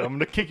the end of I'm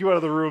gonna kick you out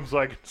of the room so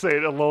I can say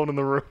it alone in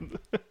the room.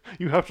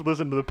 You have to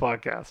listen to the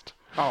podcast.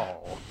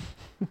 Oh.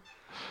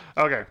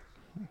 Okay.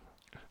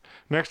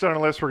 Next on our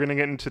list, we're going to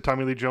get into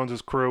Tommy Lee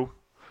Jones's crew.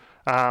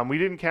 We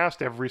didn't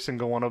cast every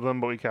single one of them,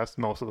 but we cast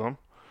most of them.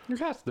 You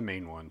cast the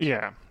main ones.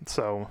 Yeah.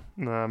 So,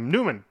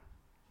 Newman,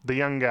 the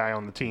young guy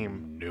on the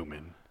team.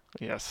 Newman.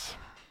 Yes.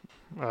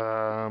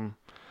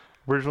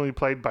 Originally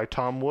played by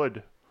Tom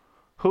Wood,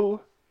 who,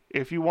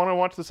 if you want to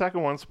watch the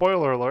second one,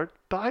 spoiler alert,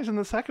 dies in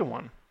the second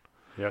one.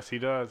 Yes, he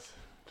does.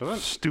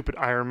 Stupid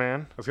Iron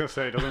Man. I was going to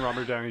say, doesn't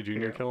Robert Downey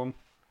Jr. kill him?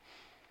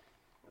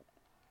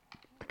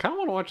 I kind of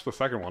want to watch the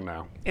second one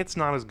now. It's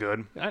not as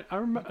good. I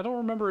don't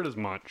remember it as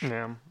much.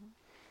 Yeah.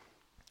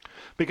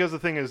 Because the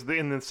thing is,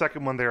 in the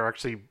second one, they're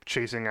actually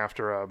chasing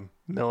after a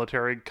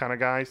military kind of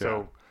guy,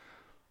 so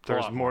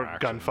there's more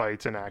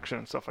gunfights and action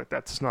and stuff like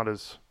that. It's not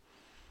as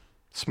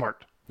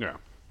smart. Yeah.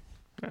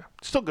 Yeah.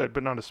 Still good,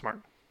 but not as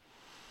smart.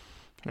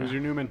 Who's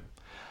your Newman?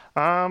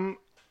 I'm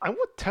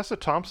with Tessa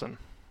Thompson.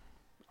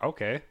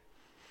 Okay.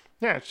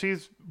 Yeah,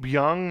 she's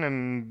young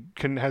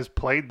and has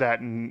played that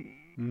in...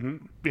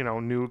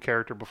 new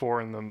character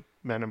before in the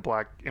Men in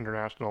Black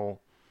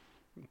International.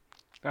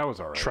 That was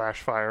all right.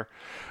 Trash fire.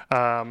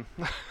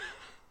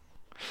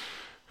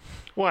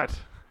 What?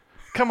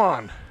 Come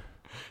on.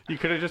 You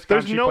could have just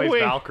gone, she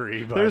plays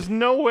Valkyrie. But... There's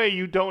no way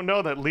you don't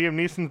know that Liam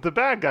Neeson's the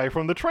bad guy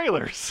from the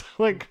trailers.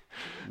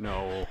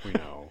 No, we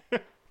know.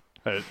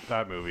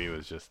 that movie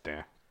was just,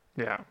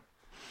 Yeah.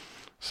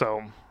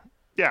 So,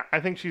 yeah, I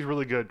think she's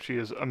really good. She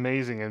is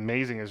amazing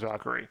as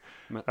Valkyrie.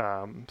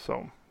 Yeah.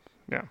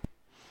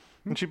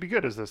 And she'd be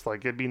good as this.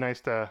 It'd be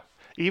nice to...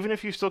 Even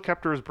if you still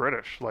kept her as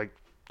British,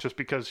 just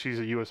because she's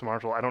a U.S.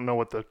 Marshal. I don't know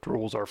what the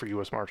rules are for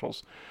U.S.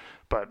 Marshals.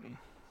 But,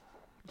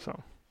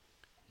 so...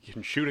 You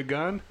can shoot a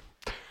gun?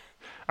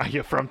 Are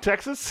you from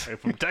Texas? Are you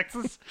from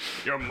Texas?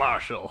 You're a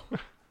Marshal.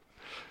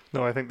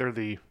 No, I think they're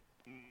the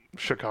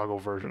Chicago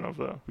version of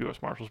the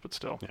U.S. Marshals, but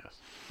still. Yes.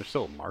 They're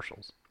still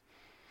Marshals.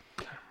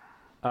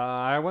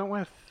 I went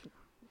with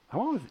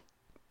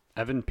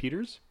Evan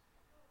Peters.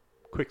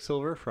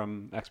 Quicksilver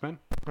from X-Men.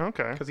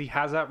 Okay. Because he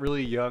has that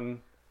really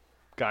young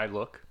guy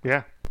look.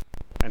 Yeah.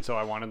 And so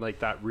I wanted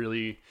that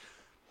really,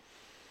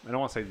 I don't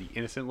want to say the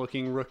innocent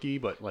looking rookie,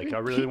 but I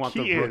really want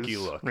the rookie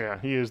look. Yeah,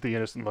 he is the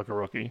innocent looking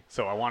rookie.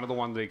 So I wanted the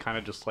one they kind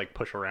of just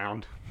push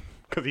around.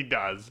 Because he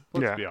does.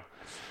 Let's be honest.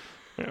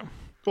 Yeah.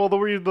 Well, the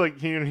way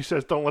he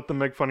says, don't let them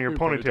make fun of your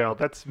ponytail.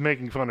 That's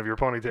making fun of your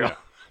ponytail.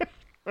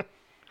 Yeah.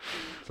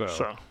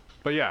 so.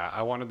 But yeah,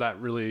 I wanted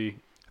that really...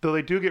 Though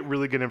they do get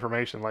really good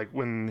information, like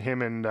when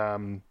him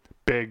and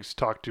Biggs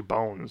talk to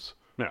Bones.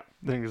 Yeah.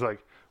 Then he's like,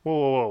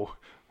 whoa.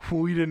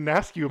 We didn't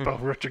ask you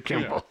about Richard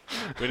Kimball.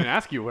 Yeah. We didn't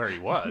ask you where he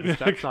was.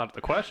 That's not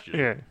the question.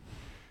 Yeah.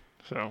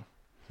 So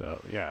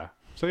yeah.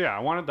 I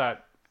wanted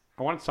that.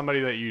 I wanted somebody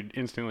that you'd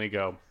instantly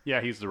go,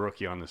 yeah, he's the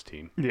rookie on this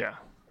team. Yeah.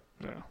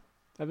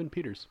 Evan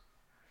Peters.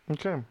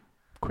 Okay.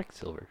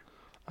 Quicksilver.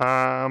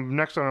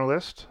 Next on our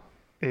list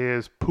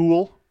is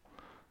Poole,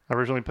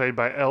 originally played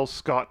by L.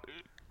 Scott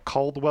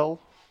Caldwell.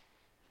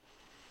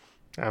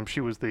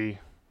 She was I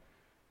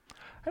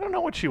don't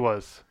know what she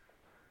was.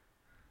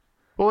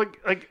 Well,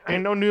 I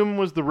know Newman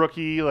was the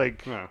rookie.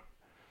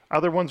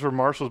 Other ones were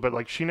marshals,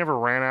 but she never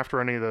ran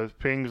after any of the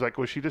things.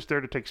 Was she just there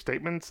to take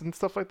statements and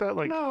stuff like that?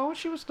 No,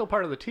 she was still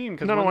part of the team.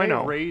 Because when they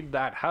raid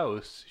that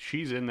house,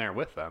 she's in there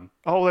with them.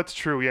 Oh, that's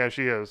true. Yeah,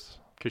 she is.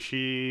 Because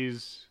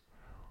she's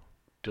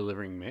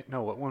delivering.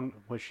 No, what one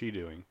was she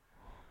doing?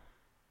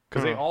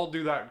 Because they all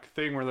do that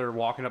thing where they're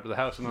walking up to the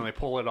house and then they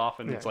pull it off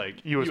and it's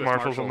U.S.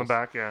 Marshals on the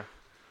back. Yeah.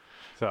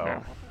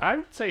 So I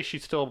would say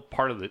she's still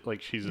part of the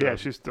she's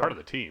part of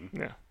the team.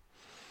 Yeah.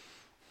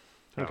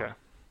 So, okay.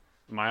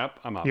 Am I up?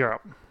 I'm up. You're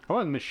up. I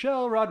want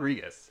Michelle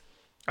Rodriguez.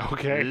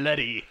 Okay.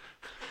 Letty.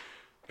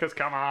 Because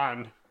come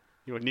on,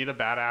 you would need a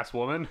badass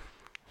woman.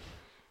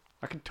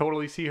 I could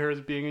totally see her as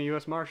being a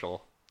U.S.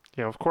 Marshal.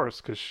 Yeah, of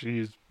course, because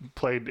she's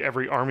played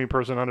every army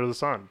person under the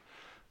sun,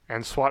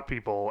 and SWAT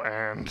people,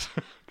 and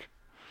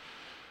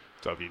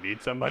So if you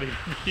need somebody to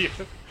be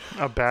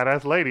a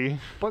badass lady.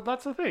 But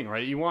that's the thing,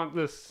 right? You want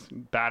this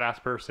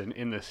badass person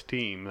in this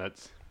team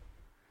that's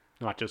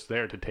not just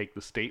there to take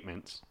the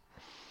statements.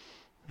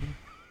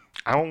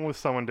 I went with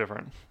someone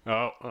different.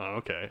 Oh,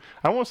 okay.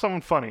 I want someone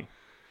funny.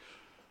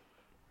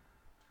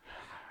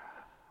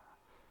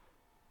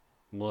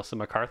 Melissa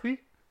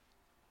McCarthy?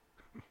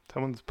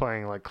 Someone's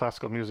playing like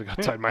classical music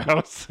outside my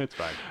house. It's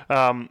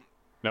fine.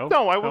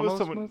 No, I went with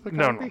someone.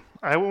 No,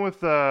 I went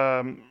with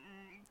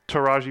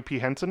Taraji P.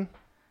 Henson.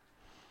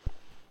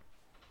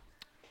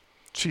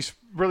 She's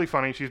really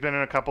funny. She's been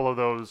in a couple of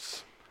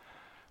those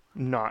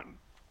not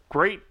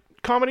great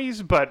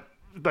comedies, but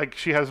like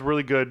she has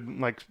really good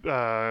like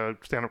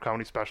stand-up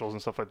comedy specials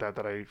and stuff like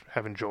that I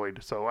have enjoyed.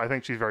 So I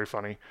think she's very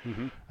funny.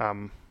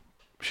 Mm-hmm.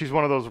 She's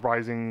one of those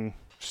rising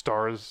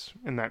stars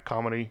in that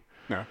comedy.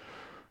 Yeah.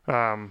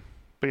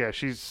 But yeah,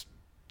 she's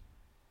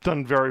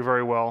done very,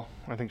 very well.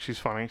 I think she's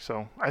funny.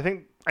 So I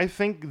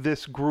think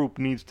this group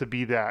needs to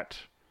be that.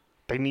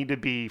 They need to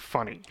be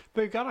funny.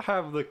 They've got to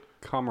have the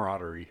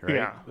camaraderie, right?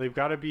 Yeah. They've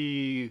got to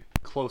be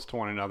close to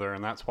one another,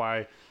 and that's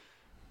why,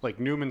 like,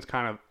 Newman's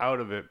kind of out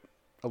of it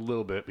a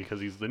little bit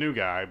because he's the new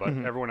guy, but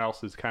everyone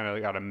else has kind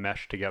of got to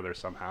mesh together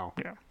somehow.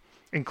 Yeah.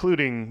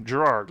 Including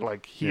Gerard.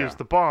 Like, he is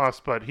the boss,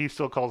 but he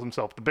still calls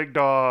himself the big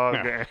dog,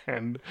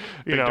 and,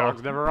 Big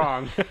dog's never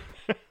wrong.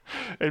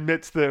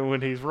 admits that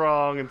when he's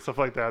wrong and stuff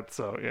like that.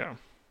 So, yeah.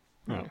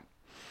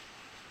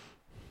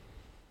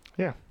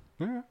 Yeah.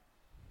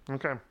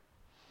 Okay.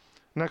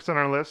 Next on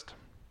our list,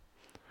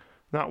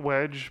 not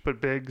Wedge, but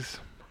Biggs.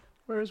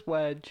 Where's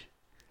Wedge?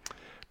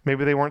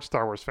 Maybe they weren't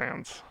Star Wars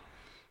fans,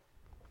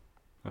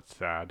 That's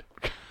sad.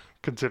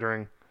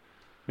 considering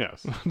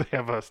Yes. they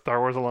have a Star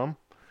Wars alum.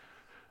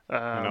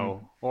 I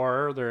know.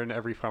 Or they're in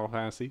every Final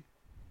Fantasy.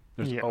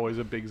 There's always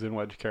a Biggs and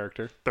Wedge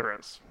character. There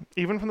is.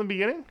 Even from the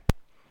beginning?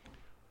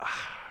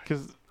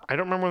 Because I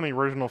don't remember when the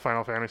original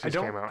Final Fantasies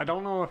came out. I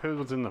don't know if it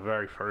was in the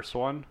very first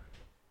one,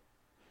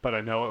 but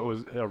I know it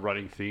was a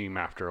running theme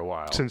after a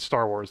while. Since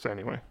Star Wars,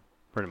 anyway.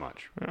 Pretty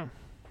much. Yeah.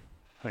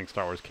 I think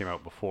Star Wars came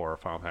out before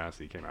Final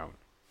Fantasy came out.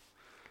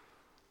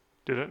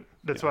 Did it?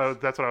 That's Yes.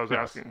 what I was Yes.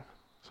 asking.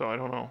 So I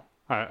don't know.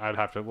 I'd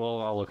have to.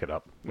 Well, I'll look it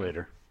up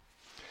later.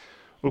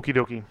 Okie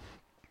dokie.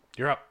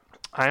 You're up.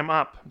 I am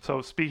up.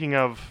 So speaking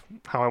of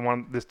how I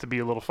want this to be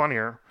a little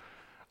funnier,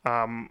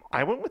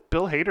 I went with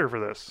Bill Hader for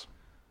this.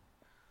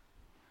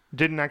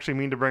 Didn't actually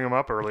mean to bring him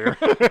up earlier.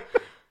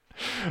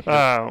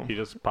 He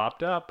just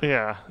popped up.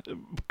 Yeah,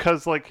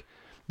 because like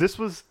this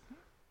was,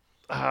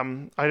 I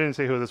didn't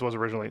say who this was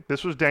originally.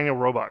 This was Daniel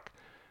Roebuck,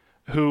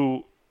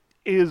 who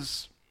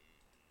is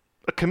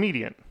a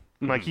comedian.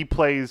 Like he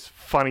plays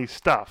funny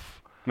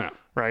stuff. No.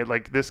 Right?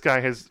 Like this guy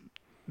has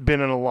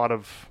been in a lot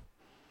of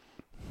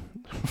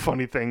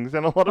funny things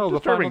and a lot of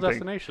disturbing the Final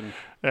things. Destination.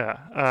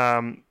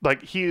 Yeah.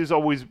 Like he has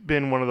always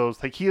been one of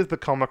those. Like he is the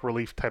comic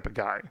relief type of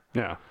guy.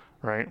 Yeah.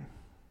 Right.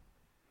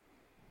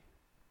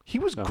 He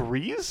was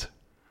Grease?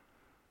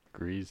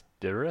 Grease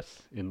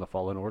Dyrus in the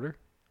Fallen Order?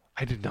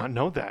 I did not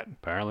know that.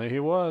 Apparently he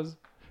was.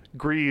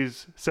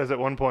 Grease says at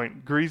one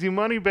point, "Greasy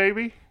money,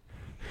 baby."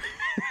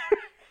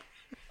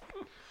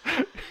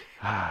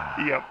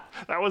 Yep.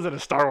 That wasn't a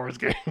Star Wars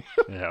game.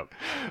 Yep.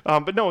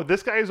 But no,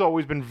 this guy has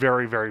always been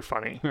very, very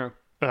funny.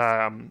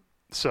 Yeah.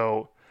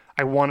 So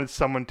I wanted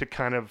someone to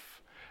kind of,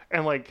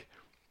 and like,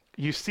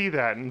 you see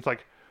that, and it's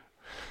like,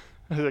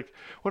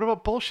 what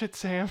about bullshit,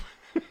 Sam?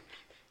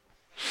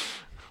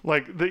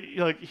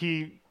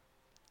 He,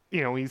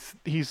 you know,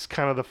 he's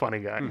kind of the funny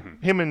guy.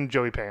 Him and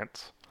Joey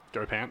Pants.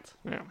 Joey Pants?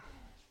 Yeah.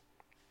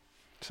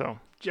 So.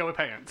 Joey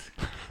Pants.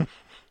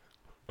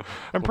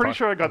 I'm pretty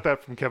sure I got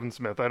that from Kevin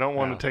Smith. I don't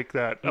want to take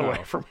that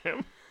away from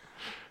him.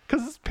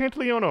 Because it's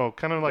Pantaleono,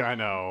 kind of like... I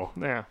know.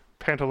 Yeah,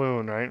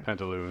 Pantaloon, right?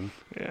 Pantaloon.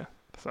 Yeah,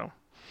 so...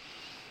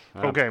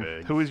 That's okay,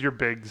 big. who is your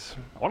Biggs?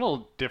 I went a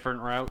little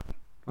different route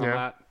on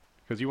that.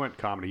 Because you went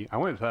comedy. I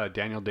went with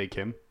Daniel Day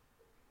Kim.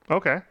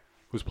 Okay.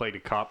 Who's played a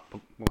cop,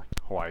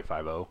 Hawaii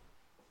Five-0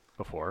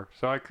 before.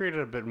 So I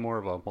created a bit more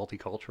of a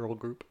multicultural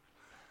group.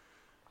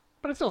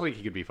 But I still think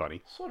he could be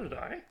funny. So did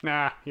I.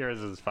 Nah, yours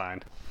is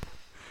fine.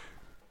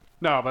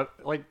 No, but,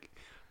 like,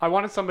 I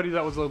wanted somebody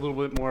that was a little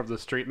bit more of the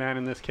straight man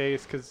in this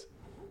case, because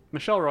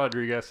Michelle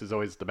Rodriguez is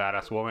always the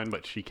badass woman,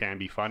 but she can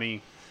be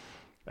funny.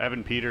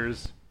 Evan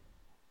Peters,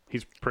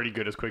 he's pretty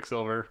good as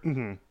Quicksilver.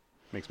 Mm-hmm.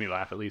 Makes me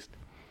laugh, at least.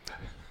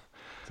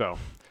 So...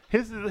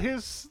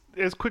 His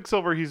as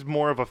Quicksilver, he's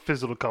more of a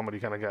physical comedy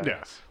kind of guy.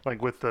 Yes.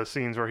 Like with the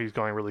scenes where he's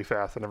going really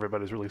fast and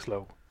everybody's really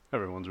slow.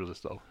 Everyone's really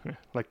slow. Yeah.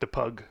 Like the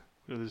pug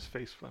with his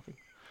face flapping.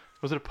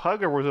 Was it a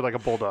pug or was it like a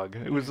bulldog?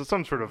 It was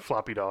some sort of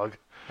floppy dog.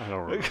 I don't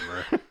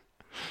remember. But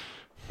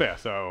yeah,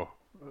 so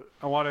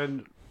I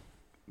wanted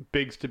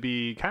Biggs to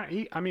be kind of...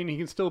 he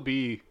can still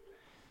be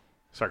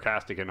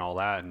sarcastic and all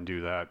that and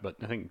do that, but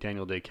I think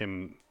Daniel Day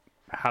Kim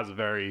has a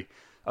very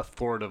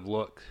authoritative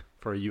look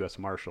for a U.S.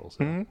 Marshal.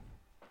 So. Mm-hmm.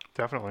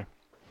 Definitely.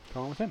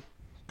 Going with him.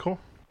 Cool.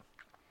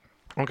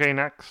 Okay,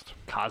 next.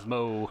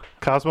 Cosmo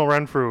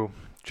Renfrew.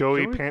 Joe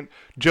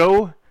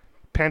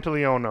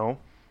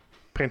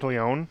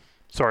Pantaleone.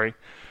 Sorry.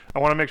 I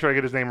want to make sure I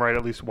get his name right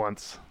at least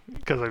once,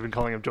 because I've been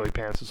calling him Joey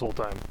Pants this whole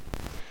time.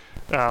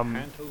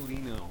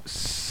 Pantolino.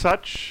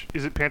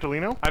 Is it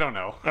Pantolino? I don't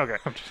know. Okay.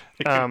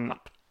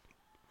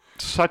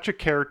 Such a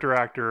character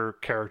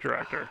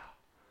actor.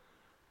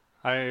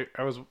 I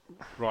was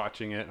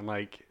watching it and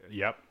like,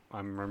 yep,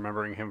 I'm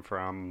remembering him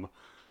from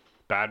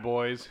Bad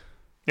Boys.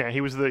 Yeah,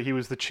 he was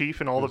the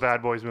chief in all the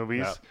Bad Boys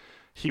movies. Yeah.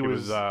 He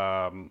was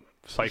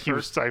Cypher. He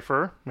was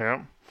Cypher.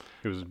 Yeah.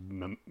 He was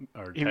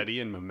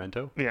Teddy in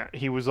Memento. Yeah,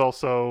 he was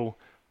also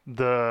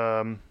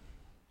the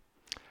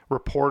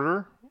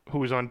reporter who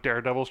was on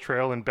Daredevil's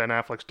trail in Ben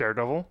Affleck's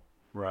Daredevil.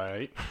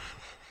 Right.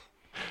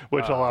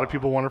 Which a lot of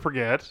people want to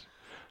forget.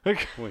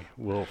 We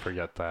will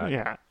forget that.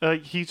 Yeah.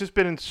 He's just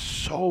been in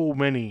so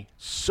many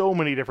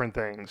different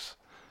things.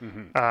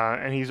 Mm-hmm.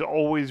 And he's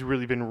always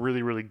really been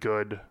really, really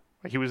good.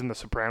 Like, he was in The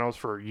Sopranos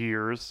for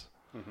years.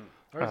 Mm-hmm.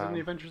 Or he's in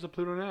The Adventures of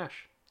Pluto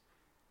Nash.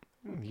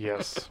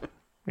 Yes.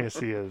 Yes,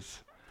 he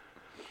is.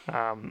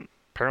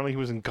 Apparently he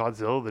was in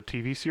Godzilla, the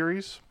TV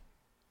series.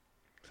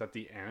 Is that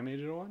the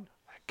animated one?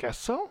 I guess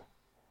so.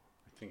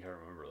 I think I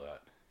remember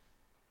that.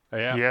 Oh,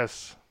 yeah?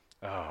 Yes.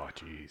 Oh,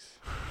 jeez.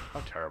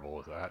 How terrible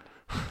was that?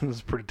 This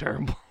is pretty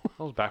terrible.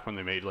 That was back when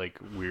they made, like,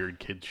 weird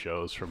kids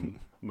shows from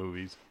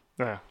movies.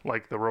 Yeah,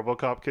 like the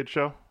RoboCop kid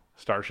show?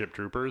 Starship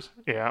Troopers?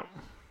 Yeah.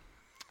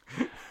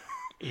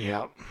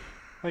 Yeah.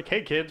 Like,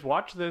 hey, kids,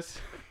 watch this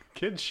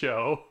kids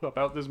show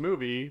about this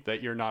movie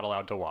that you're not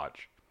allowed to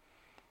watch.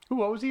 Ooh,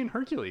 what was he in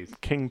Hercules?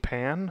 King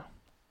Pan?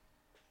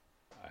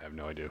 I have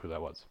no idea who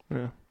that was.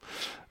 Yeah.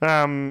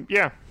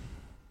 Yeah.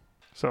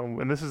 So,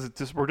 and this is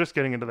just, we're just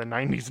getting into the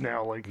 90s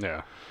now, like.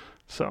 Yeah.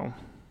 So.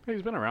 Yeah,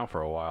 he's been around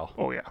for a while.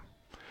 Oh, yeah.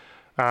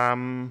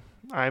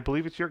 I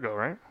believe it's your go,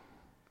 right?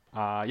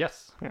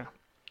 Yes. Yeah.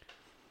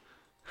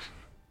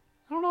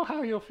 I don't know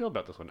how you'll feel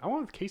about this one. I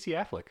went with Casey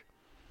Affleck.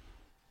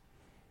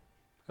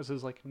 This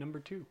is like number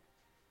 2.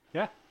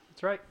 Yeah,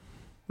 that's right.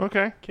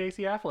 Okay.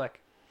 Casey Affleck.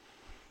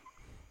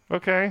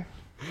 Okay.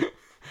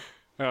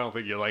 I don't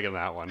think you're liking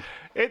that one.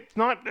 It's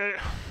not.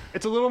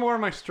 It's a little more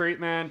my straight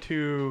man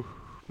to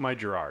my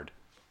Gerard.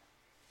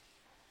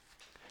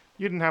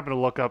 You didn't happen to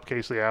look up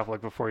Casey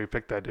Affleck before you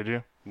picked that, did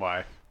you?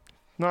 Why?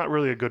 Not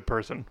really a good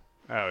person.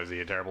 Oh, is he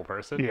a terrible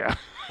person? Yeah.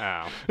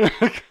 Oh.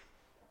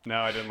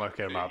 No, I didn't look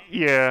him up.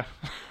 Yeah.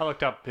 I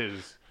looked up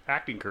his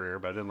acting career,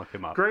 but I didn't look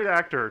him up. Great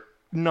actor,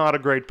 not a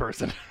great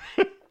person.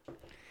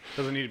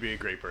 Doesn't need to be a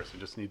great person,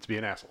 just needs to be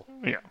an asshole.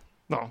 Yeah.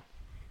 No.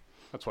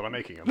 That's what I'm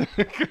making him.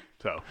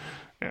 So.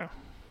 Yeah.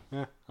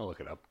 Yeah, I'll look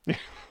it up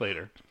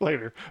later.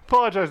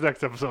 Apologize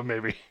next episode,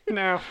 maybe.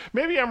 No.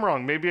 Maybe I'm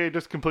wrong. Maybe I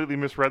just completely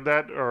misread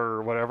that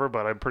or whatever,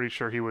 but I'm pretty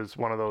sure he was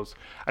one of those.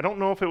 I don't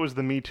know if it was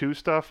the Me Too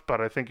stuff,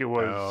 but I think it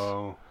was.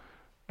 Oh.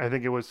 I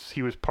think it was.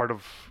 He was part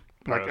of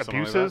like of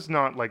abuses,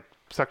 not like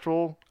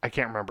sexual. I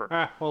can't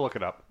remember. We'll look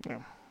it up.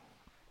 Yeah.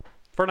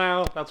 For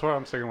now, that's what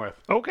I'm sticking with.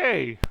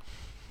 Okay.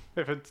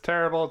 If it's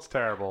terrible, it's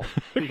terrible.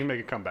 You can make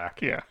a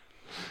comeback. Yeah.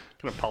 You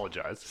can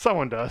apologize.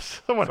 Someone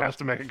does. Someone has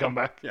to make a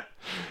comeback. Yeah.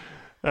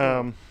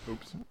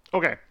 Oops.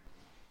 Okay.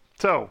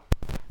 So,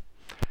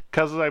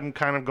 because I'm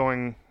kind of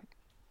going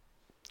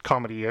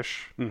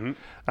comedy-ish,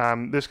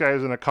 this guy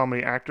isn't a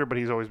comedy actor, but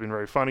he's always been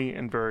very funny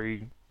and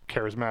very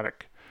charismatic.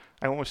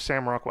 I went with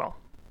Sam Rockwell.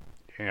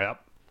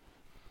 Yep.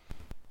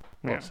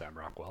 Yeah. Sam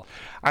Rockwell.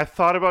 I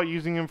thought about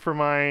using him for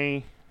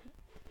my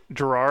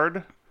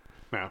Gerard.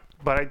 Yeah.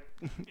 But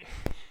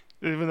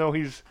even though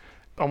he's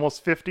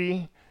almost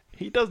 50,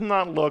 he does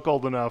not look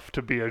old enough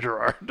to be a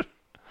Gerard.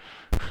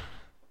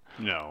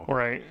 No.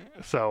 Right.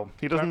 So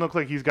he doesn't look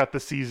like he's got the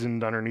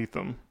seasoned underneath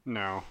him.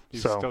 No.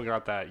 He's still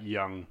got that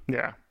young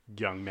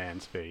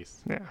man's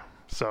face. Yeah.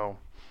 So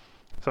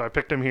I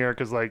picked him here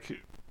because like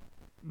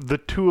the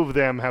two of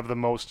them have the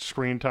most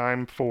screen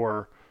time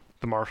for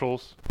the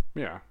Marshalls.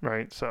 Yeah.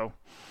 Right. So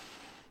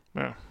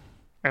yeah.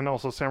 And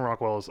also Sam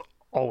Rockwell is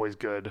always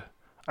good.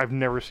 I've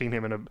never seen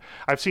him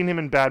I've seen him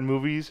in bad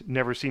movies,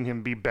 never seen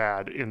him be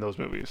bad in those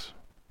movies.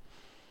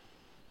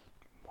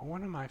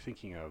 What am I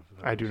thinking of?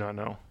 I do not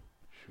know.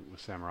 Shoot,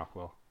 with Sam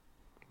Rockwell.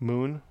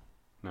 Moon?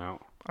 No.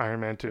 Iron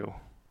Man 2.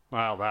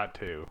 Well, that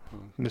too.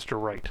 Mr.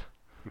 Right.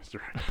 Mr.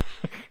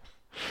 Right.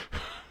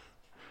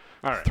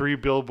 All right. 3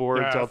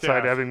 billboards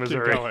outside Ebbing,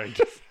 Missouri.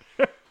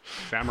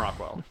 Sam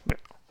Rockwell.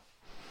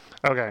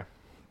 Yeah. Okay.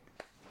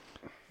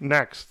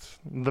 Next,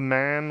 the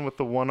man with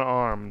the one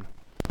arm.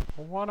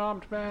 A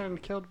one-armed man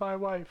killed by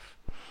wife.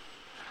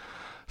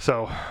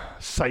 So,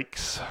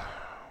 Sykes.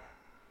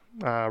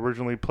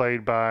 Originally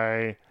played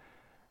by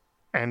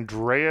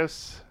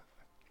Andreas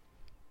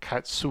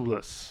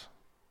Katsoulis.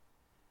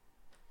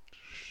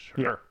 Sure.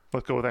 Yeah,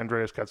 let's go with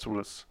Andreas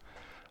Katsoulis.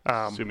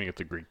 Assuming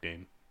it's a Greek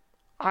name.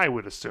 I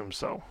would assume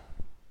so.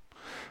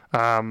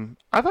 I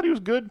thought he was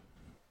good.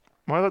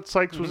 I thought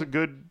Sykes was a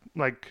good,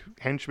 like,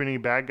 henchman-y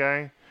bad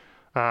guy.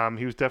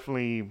 He was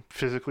definitely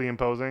physically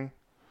imposing.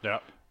 Yeah.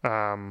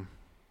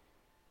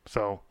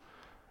 So,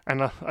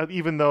 and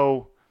even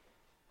though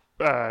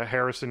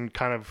Harrison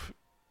kind of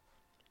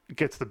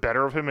gets the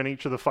better of him in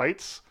each of the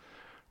fights,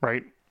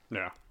 right?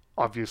 Yeah.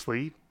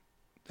 Obviously,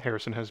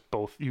 Harrison has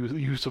both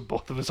use of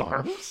both of his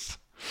arms.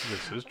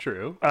 This is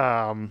true.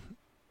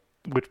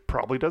 Which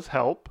probably does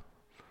help.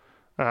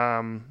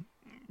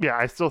 Yeah,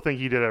 I still think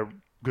he did a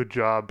good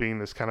job being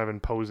this kind of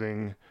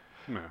imposing.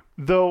 Yeah.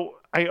 Though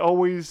I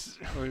always...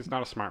 Well, he's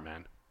not a smart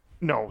man.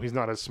 No, he's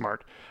not as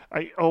smart.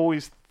 I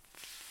always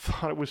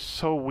thought it was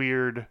so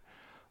weird.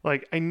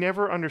 Like, I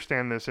never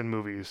understand this in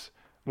movies.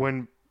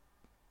 When,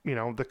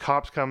 the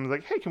cops come,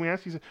 like, hey, can we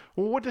ask you?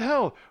 Well, what the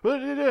hell?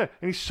 And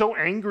he's so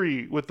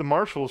angry with the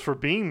marshals for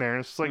being there.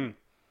 And it's like,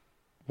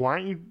 why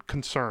aren't you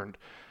concerned?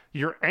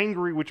 You're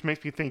angry, which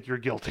makes me think you're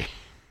guilty.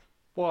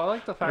 Well, I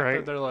like the fact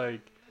that they're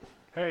like,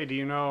 hey, do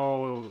you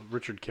know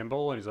Richard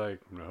Kimball? And he's like,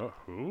 no,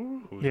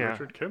 who? Who's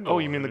Richard Kimball? Oh,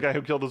 you mean the guy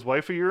who killed his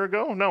wife a year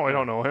ago? No, I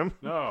don't know him.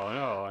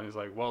 No. And he's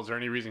like, well, is there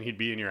any reason he'd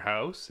be in your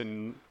house?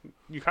 And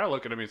you kind of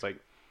look at him, he's like,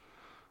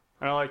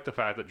 I like the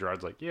fact that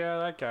Gerard's like, yeah,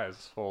 that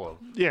guy's full of...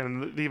 Yeah,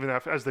 and even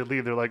as they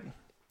leave, they're like,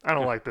 I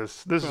don't like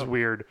this. This is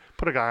weird.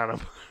 Put a guy on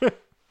him.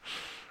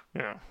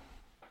 Yeah.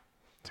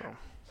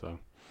 So.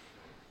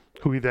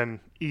 Who he then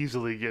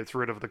easily gets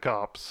rid of the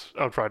cops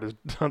outside his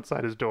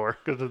door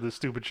because of the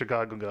stupid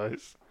Chicago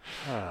guys.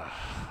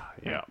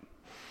 Yeah.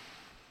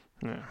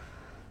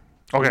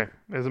 Okay,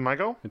 is it my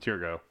go? It's your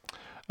go.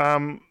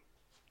 I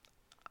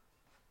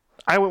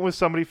went with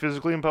somebody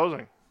physically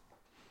imposing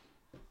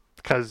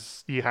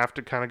because you have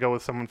to kind of go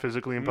with someone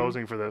physically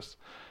imposing for this.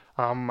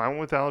 I went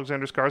with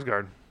Alexander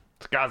Skarsgård.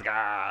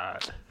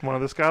 Skarsgård. One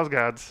of the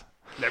Skarsgårds.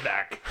 They're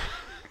back.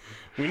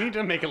 We need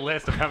to make a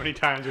list of how many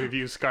times we've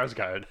used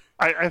Skarsgård.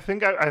 I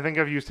think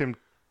I've used him.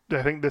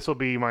 I think this will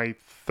be my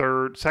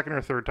second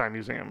or third time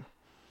using him.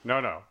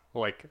 No,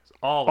 like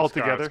all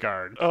together.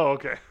 Skarsgård. Oh,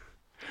 okay.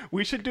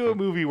 We should do a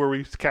movie where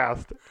we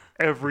cast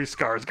every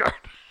Skarsgård.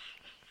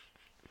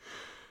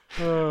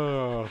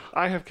 Oh.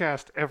 I have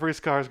cast every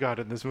Skarsgård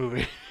in this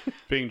movie.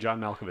 Being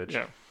John Malkovich.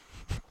 Yeah.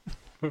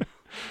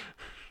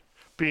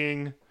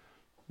 Being,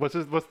 what's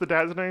the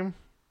dad's name?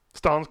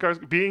 Stellan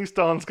Skarsgård. Being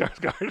Stellan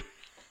Skarsgård.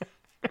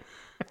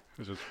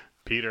 It's just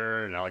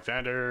Peter and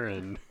Alexander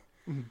and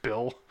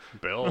Bill.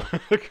 Oh,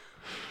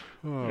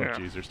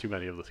 jeez, there's too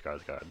many of the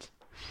Skarsgårds.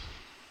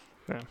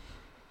 Yeah.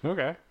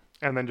 Okay.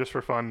 And then just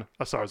for fun,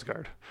 a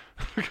Sarsgaard.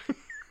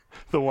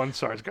 The one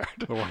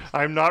Sarsgaard.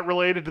 I'm not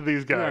related to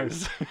these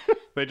guys. Nice.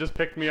 They just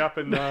picked me up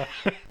and... Yeah.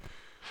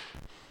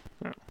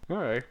 All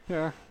right,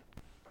 yeah.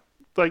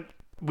 Like,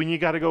 when you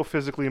got to go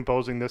physically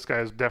imposing, this guy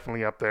is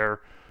definitely up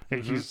there.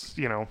 Mm-hmm. He's,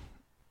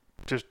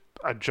 just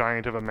a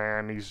giant of a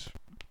man. He's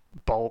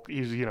bulk.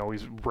 He's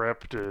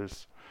ripped.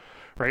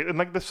 Right? And,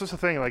 like, this is the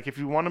thing. Like, if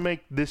you want to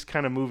make this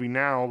kind of movie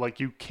now, like,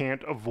 you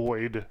can't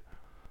avoid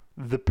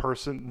the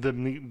person,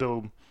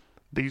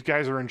 these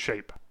guys are in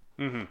shape.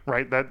 Mm-hmm.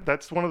 Right?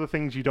 That's one of the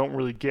things you don't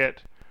really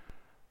get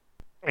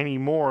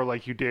anymore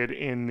like you did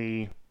in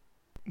the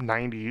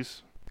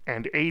 90s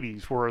and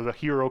 80s, where the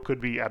hero could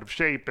be out of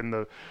shape and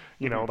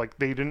like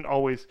they didn't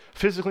always...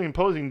 Physically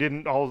imposing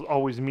didn't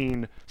always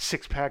mean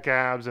six-pack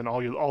abs and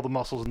all the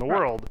muscles in the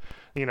world.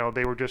 They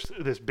were just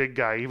this big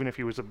guy, even if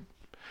he was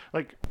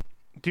like...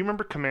 Do you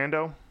remember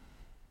Commando?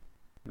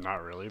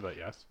 Not really, but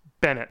yes.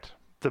 Bennett,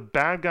 the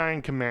bad guy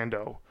in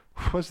Commando,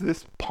 was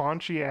this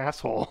paunchy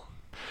asshole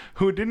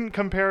who didn't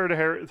compare to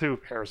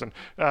Harrison,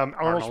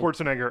 Arnold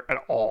Schwarzenegger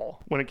at all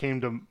when it came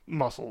to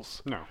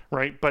muscles. No.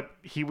 Right? But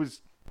he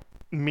was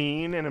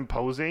mean and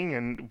imposing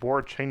and wore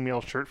a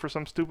chainmail shirt for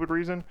some stupid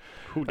reason.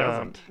 Who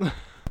doesn't?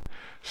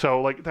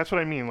 So, like, that's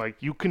what I mean. Like,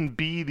 you can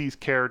be these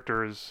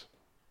characters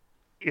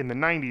in the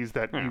 90s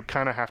that you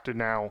kind of have to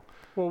now...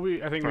 Well,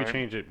 I think we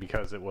changed it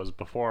because it was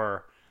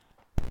before.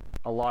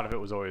 A lot of it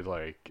was always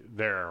like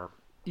they're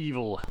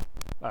evil.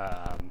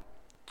 Not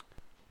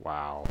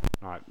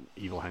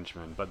evil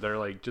henchmen, but they're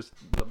like just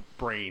the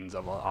brains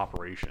of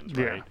operations,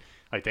 right? Yeah.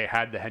 Like they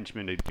had the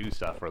henchmen to do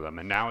stuff for them,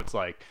 and now it's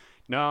like,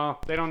 no,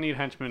 they don't need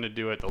henchmen to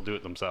do it; they'll do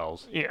it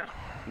themselves. Yeah,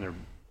 and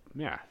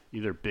they're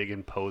either big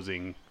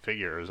imposing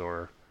figures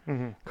or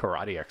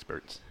karate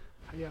experts.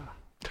 Yeah.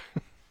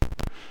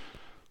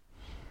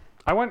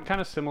 I went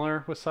kind of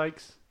similar with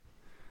Sykes.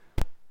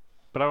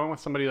 But I went with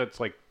somebody that's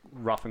like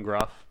rough and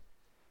gruff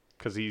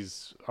because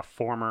he's a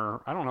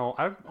former, I don't know,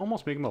 I'd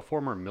almost make him a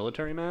former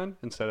military man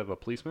instead of a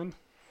policeman.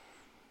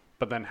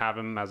 But then have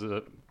him as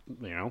the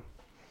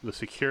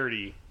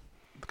security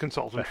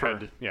consultant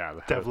for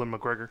Devlin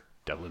McGregor.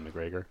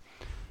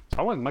 So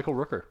I went with Michael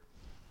Rooker.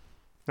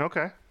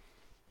 Okay.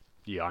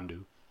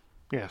 Yondu.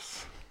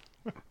 Yes.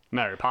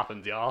 Mary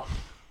Poppins, y'all.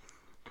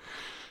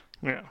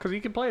 Yeah. Because he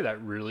can play that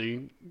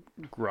really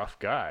gruff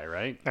guy,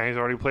 right? And he's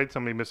already played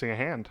somebody missing a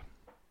hand.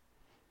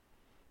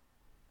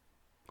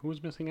 Who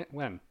was missing it?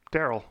 When?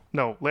 Daryl.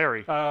 No,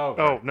 Larry. Oh.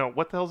 Oh, no.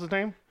 What the hell's his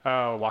name?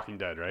 Walking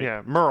Dead, right?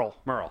 Yeah, Merle.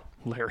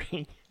 Larry.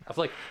 I was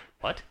like,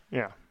 what?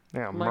 Yeah,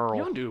 Merle.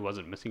 Like, Yondu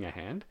wasn't missing a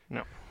hand.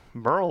 No.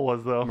 Merle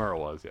was, though. Merle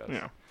was, yes.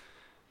 Yeah.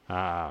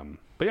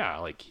 But yeah,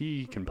 like,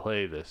 he can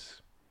play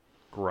this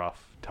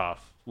gruff,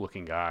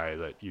 tough-looking guy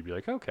that you'd be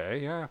like, okay,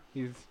 yeah,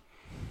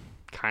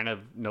 kind of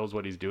knows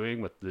what he's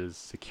doing with his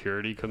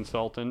security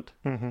consultant.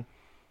 Mm-hmm.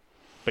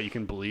 But you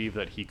can believe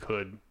that he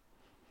could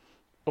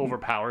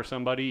overpower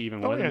somebody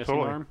even with a missing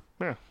arm.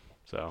 Yeah.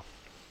 So,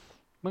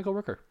 Michael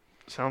Rooker.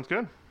 Sounds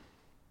good.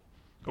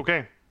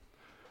 Okay.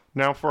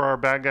 Now for our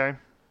bad guy.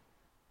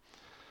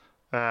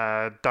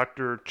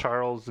 Dr.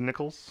 Charles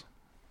Nichols.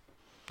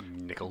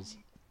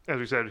 As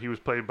we said, he was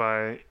played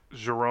by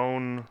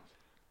Jerome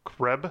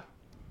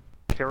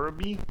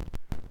Caraby?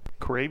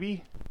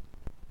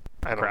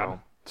 I don't know.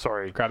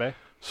 Sorry. Krabe?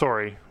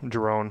 Sorry,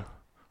 Jerome.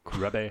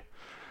 Krabe.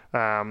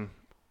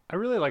 I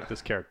really like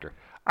this character.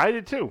 I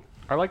did too.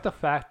 I like the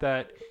fact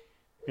that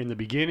in the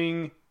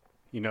beginning,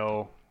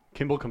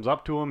 Kimball comes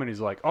up to him and he's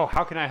like, "Oh,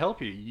 how can I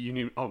help you? You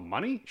need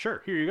money?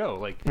 Sure, here you go.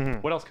 Like,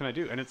 what else can I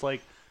do?" And it's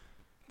like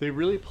they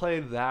really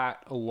play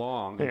that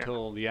along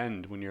until the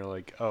end when you're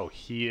like, "Oh,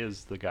 he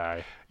is the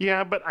guy."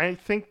 Yeah, but I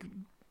think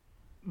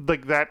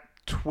like that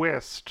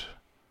twist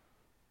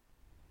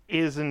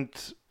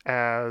isn't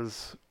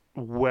as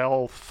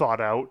well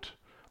thought out.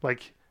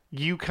 Like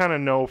you kind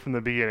of know from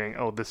the beginning,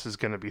 oh, this is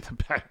going to be the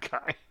bad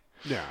guy.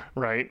 Yeah.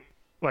 Right?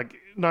 Like,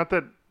 not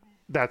that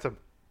that's a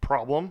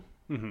problem,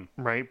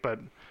 right? But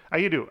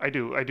I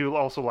do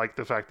also like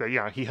the fact that,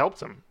 yeah, he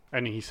helps him.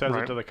 And he says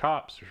it to the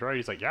cops, right?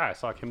 He's like, yeah, I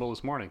saw Kimball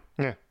this morning.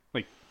 Yeah.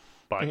 Like,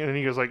 but... And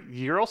he goes like,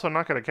 you're also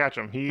not going to catch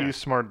him. He's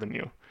smarter than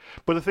you.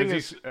 But the thing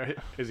is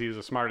he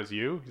as smart as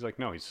you? He's like,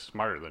 no, he's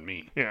smarter than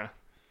me. Yeah.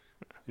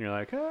 And you're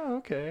like, oh,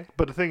 okay.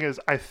 But the thing is,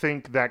 I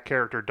think that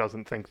character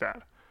doesn't think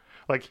that.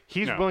 Like,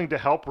 he's willing to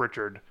help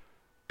Richard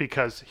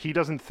because he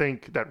doesn't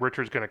think that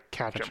Richard's going to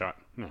catch him. Shot.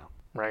 No.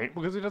 Right?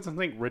 Because he doesn't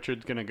think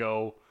Richard's going to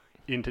go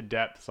into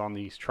depths on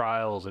these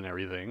trials and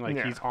everything.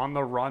 Like, he's on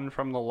the run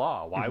from the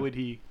law. Why would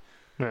he?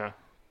 Yeah.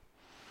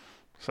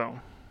 So.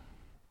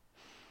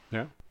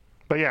 Yeah.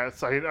 But yeah,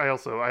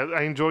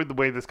 I enjoyed the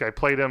way this guy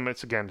played him.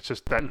 It's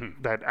just that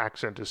that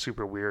accent is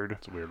super weird.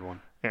 It's a weird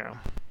one. Yeah.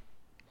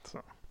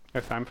 So.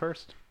 If I'm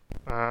first?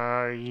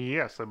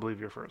 Yes, I believe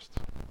you're first.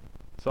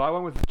 So I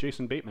went with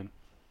Jason Bateman.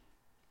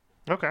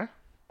 Okay.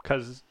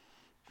 Because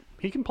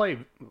he can play,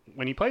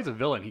 when he plays a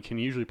villain, he can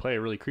usually play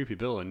a really creepy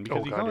villain.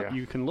 Because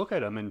you can look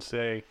at him and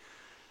say,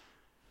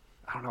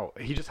 I don't know,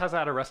 he just has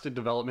that Arrested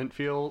Development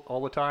feel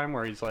all the time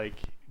where he's like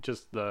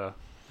just the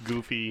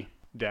goofy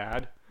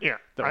dad that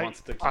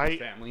wants to keep his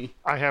family.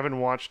 I haven't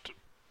watched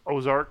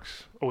Ozark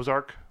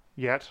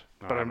yet,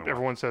 but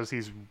everyone says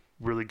he's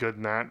really good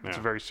in that. It's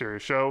a very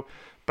serious show.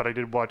 But I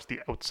did watch The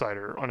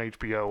Outsider on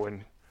HBO,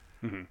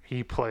 and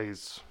he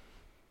plays...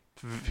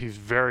 He's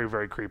very,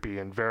 very creepy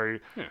and very,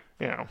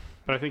 But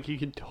I think he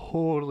can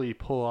totally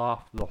pull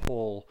off the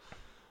whole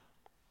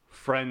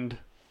friend,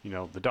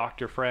 the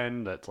doctor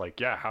friend that's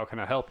like, yeah, how can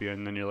I help you?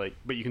 And then you're like,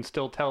 but you can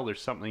still tell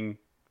there's something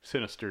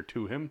sinister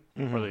to him,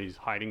 or that he's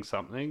hiding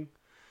something.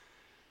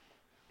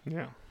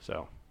 Yeah.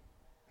 So,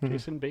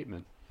 Jason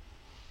Bateman.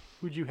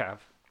 Who'd you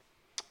have?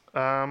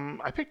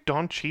 I picked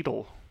Don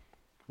Cheadle.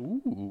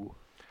 Ooh.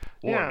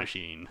 War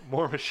Machine.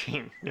 War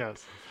Machine,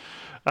 yes.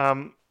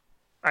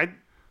 I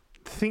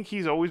think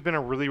he's always been a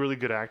really, really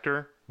good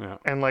actor. Yeah.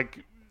 And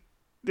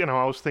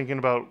I was thinking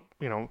about,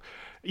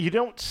 you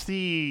don't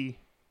see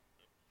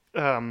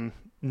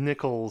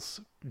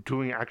Nichols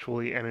doing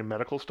actually any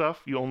medical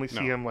stuff. You only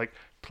see him like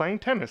playing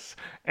tennis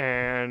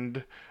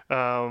and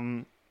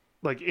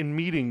like in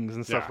meetings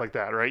and stuff like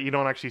that, right? You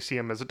don't actually see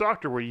him as a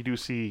doctor, where you do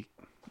see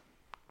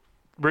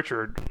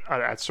Richard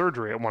at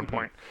surgery at one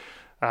point.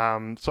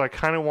 So I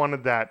kind of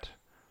wanted that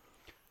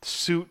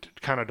suit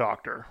kind of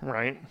doctor,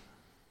 right?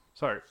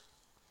 Sorry.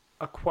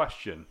 A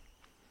question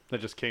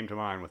that just came to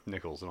mind with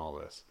Nichols and all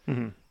this.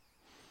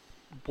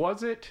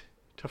 Was it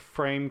to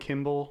frame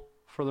Kimball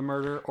for the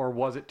murder, or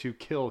was it to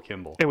kill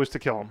Kimball? It was to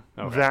kill him.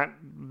 Okay.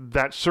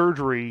 That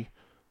surgery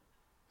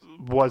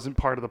wasn't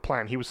part of the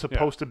plan. He was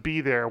supposed to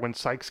be there when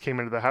Sykes came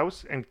into the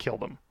house and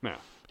killed him. Yeah.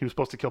 He was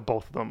supposed to kill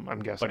both of them,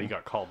 I'm guessing. But he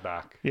got called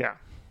back. Yeah.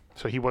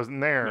 So he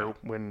wasn't there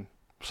when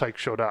Sykes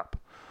showed up.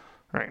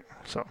 Right.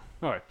 So.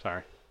 All right.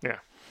 Sorry. Yeah.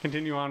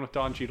 Continue on with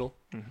Don Cheadle.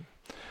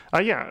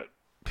 Yeah.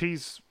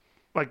 He's...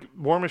 Like,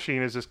 War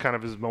Machine is just kind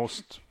of his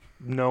most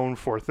known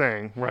for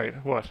thing. Right.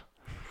 What?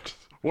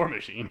 War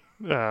Machine?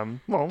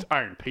 Well... It's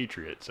Iron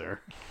Patriot,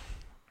 sir.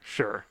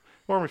 Sure.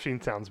 War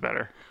Machine sounds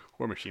better.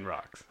 War Machine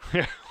rocks.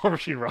 Yeah, War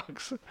Machine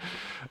rocks.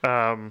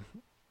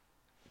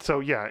 So,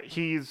 yeah,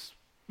 he's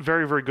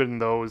very, very good in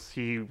those.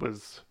 He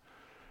was...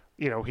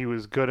 he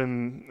was good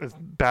in... As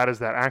bad as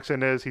that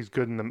accent is, he's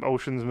good in the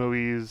Ocean's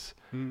movies.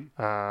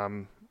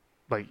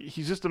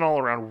 He's just an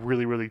all-around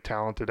really, really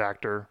talented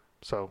actor.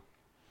 So...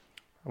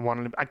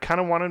 I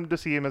kind of wanted to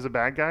see him as a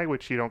bad guy,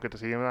 which you don't get to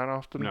see him that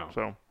often. No.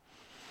 So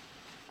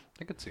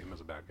I could see him as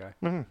a bad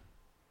guy.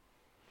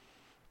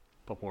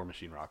 But War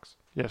Machine rocks.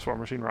 Yes, War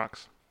Machine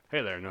rocks.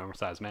 Hey there, normal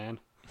sized man.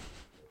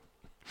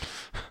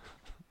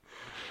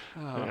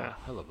 Yeah.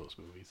 I love those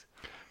movies.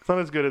 It's not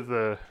as good as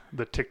the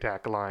Tic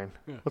Tac line.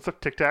 Yeah. What's up,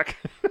 Tic Tac?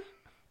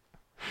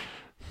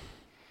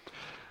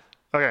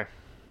 Okay.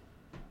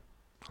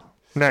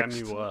 Next.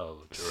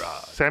 Samuel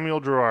Gerard. Samuel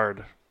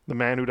Gerard, the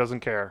man who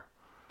doesn't care.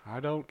 I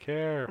don't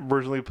care.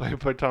 Originally played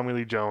by Tommy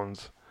Lee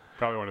Jones.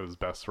 Probably one of his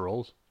best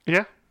roles.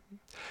 Yeah.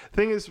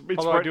 Thing is,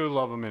 although I do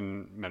love him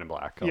in Men in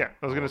Black. Yeah,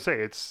 I was gonna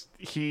say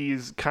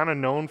he's kind of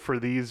known for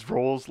these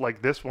roles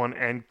like this one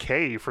and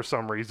K for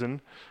some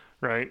reason,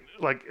 right?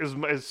 Like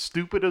as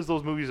stupid as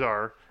those movies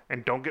are,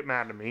 and don't get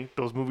mad at me,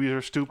 those movies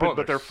are stupid,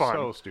 but they're fun.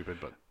 So stupid,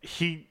 but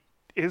he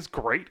is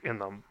great in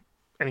them,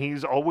 and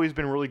he's always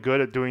been really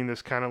good at doing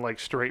this kind of like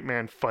straight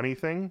man funny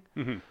thing,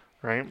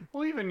 right?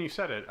 Well, even you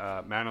said it,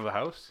 Man of the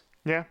House.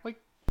 Yeah,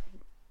 like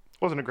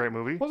wasn't a great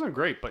movie. Wasn't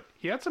great, but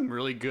he had some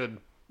really good.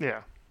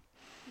 Yeah.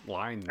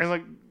 Lines. And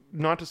like,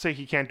 not to say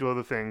he can't do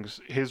other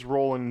things, his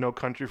role in No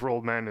Country for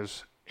Old Men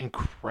is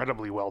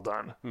incredibly well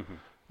done.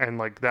 And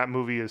like that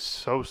movie is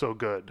so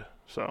good.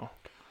 So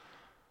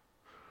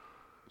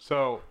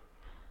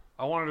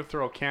I wanted to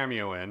throw a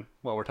cameo in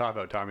while we're talking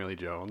about Tommy Lee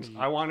Jones.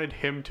 I wanted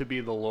him to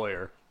be the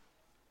lawyer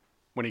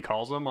when he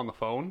calls him on the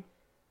phone.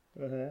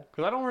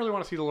 Because I don't really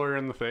want to see the lawyer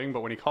in the thing,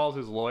 but when he calls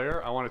his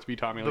lawyer, I want it to be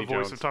Tommy Lee Jones. The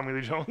voice of Tommy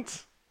Lee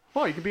Jones.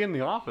 Well, you could be in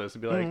the office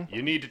and be like,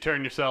 you need to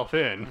turn yourself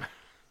in.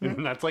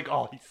 And that's like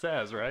all he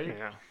says, right?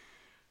 Yeah.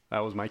 That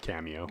was my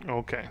cameo.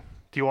 Okay.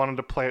 Do you want him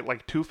to play it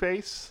like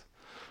Two-Face?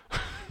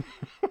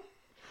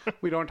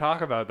 We don't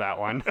talk about that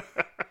one.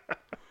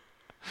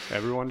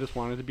 Everyone just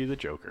wanted to be the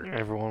Joker.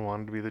 Everyone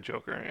wanted to be the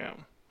Joker, yeah.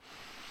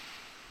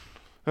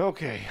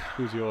 Okay.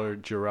 Who's your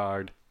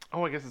Gerard?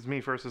 Oh, I guess it's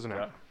me first, isn't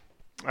it?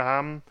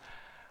 Yeah.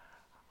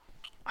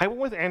 I went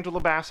with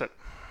Angela Bassett.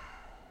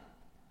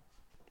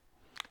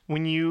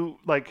 When you,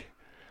 like...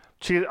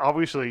 She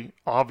obviously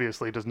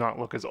does not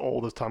look as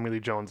old as Tommy Lee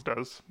Jones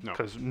does.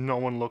 Because no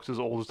one looks as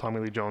old as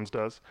Tommy Lee Jones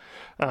does.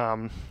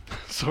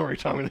 Sorry,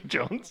 Tommy Lee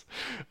Jones.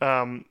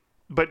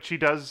 But she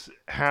does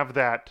have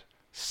that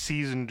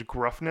seasoned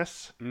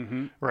gruffness,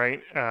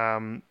 right?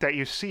 That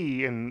you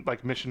see in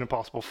like Mission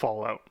Impossible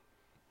Fallout,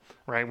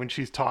 right? When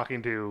she's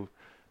talking to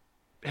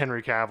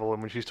Henry Cavill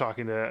and when she's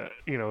talking to,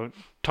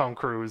 Tom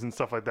Cruise and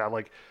stuff like that.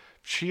 Like,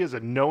 she is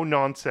a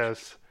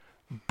no-nonsense...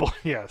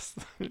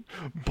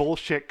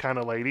 bullshit kind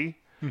of lady,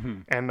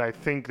 and I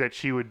think that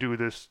she would do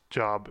this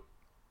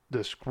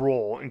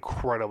role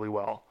incredibly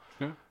well.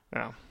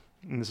 Yeah.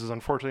 And this is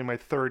unfortunately my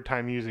third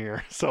time using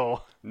her,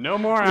 so no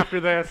more after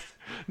this.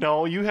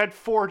 No, you had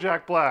 4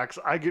 Jack Blacks.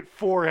 I get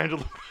 4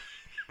 Angela.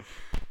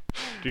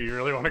 Do you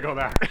really want to go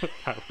that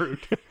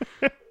route?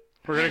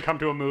 We're gonna come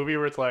to a movie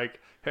where it's like,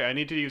 hey, I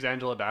need to use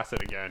Angela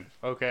Bassett again.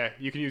 Okay,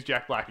 you can use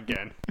Jack Black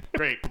again.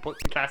 Great,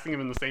 casting him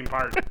in the same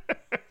part.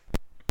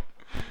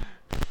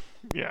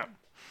 Yeah.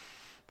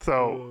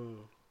 So,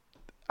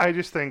 I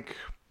just think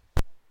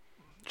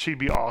she'd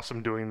be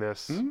awesome doing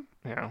this.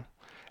 Yeah.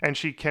 And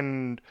she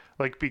can,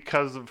 like,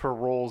 because of her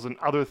roles in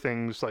other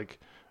things, like,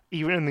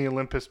 even in the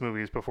Olympus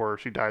movies before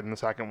she died in the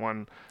second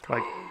one,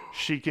 like,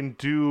 she can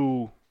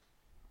do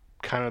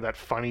kind of that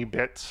funny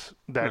bits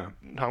that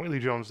Tommy Lee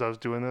Jones does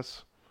doing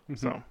this.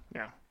 So,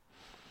 yeah.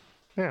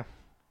 Yeah.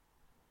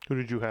 Who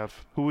did you have?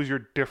 Who was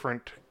your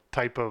different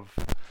type of...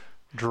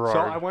 Gerard. So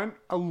I went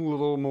a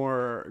little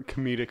more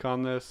comedic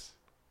on this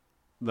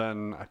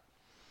than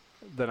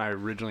I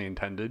originally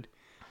intended.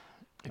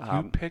 If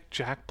you pick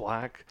Jack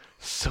Black,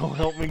 so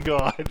help me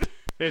God.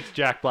 It's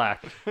Jack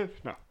Black.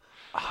 No.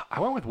 I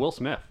went with Will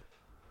Smith.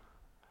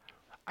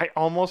 I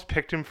almost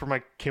picked him for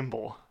my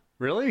Kimball.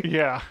 Really?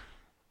 Yeah.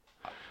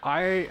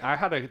 I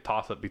had a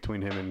toss-up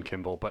between him and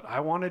Kimball, but I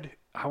wanted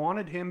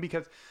him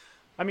because,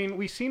 I mean,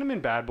 we've seen him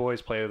in Bad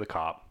Boys play the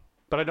cop,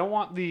 but I don't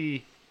want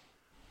the...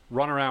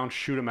 run around,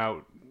 shoot him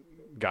out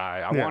guy.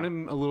 I want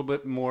him a little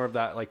bit more of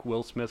that, like,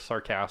 Will Smith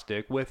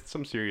sarcastic with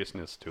some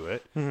seriousness to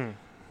it.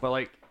 But,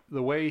 like,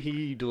 the way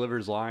he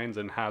delivers lines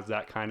and has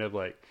that kind of,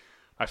 like,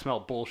 I smell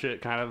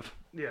bullshit kind of...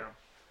 Yeah.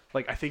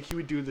 Like, I think he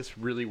would do this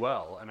really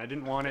well. And I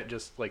didn't want it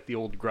just like the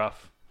old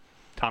gruff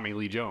Tommy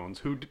Lee Jones,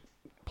 who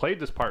played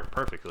this part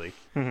perfectly.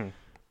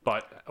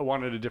 But I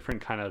wanted a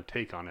different kind of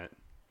take on it.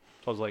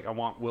 So I was like, I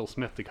want Will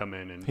Smith to come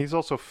in. And he's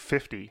also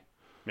 50.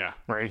 Yeah.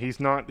 Right. He's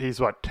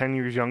what, 10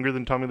 years younger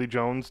than Tommy Lee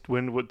Jones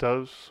when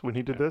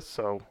he did this.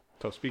 So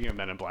speaking of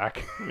Men in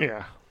Black.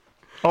 Yeah.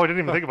 Oh, I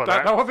didn't even think about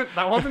that.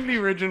 That wasn't the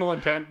original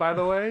intent, by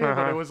the way.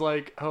 But it was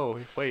like, oh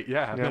wait,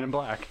 Men in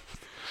Black.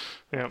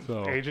 Yeah.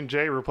 So. Agent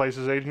J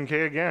replaces Agent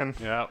K again.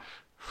 Yeah.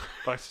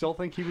 But I still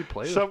think he would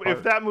play this So part.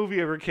 if that movie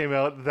ever came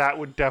out, that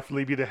would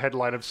definitely be the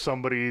headline of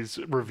somebody's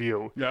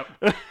review. Yep.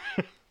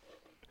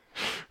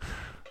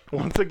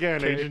 Once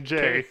again, Agent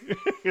J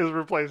is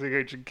replacing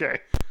Agent K.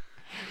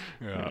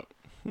 Yeah.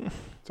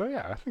 So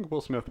yeah, I think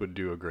Will Smith would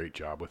do a great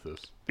job with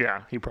this.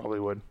 Yeah, he probably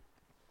would.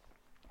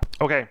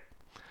 Okay.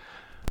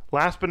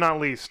 Last but not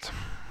least,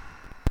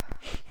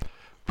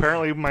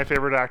 apparently my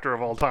favorite actor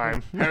of all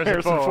time,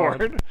 Harrison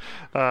Ford.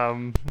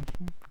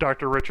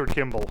 Dr. Richard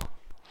Kimball.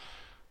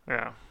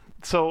 Yeah.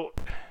 So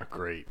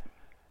great.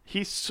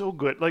 He's so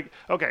good. Like,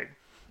 okay,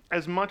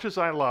 as much as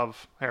I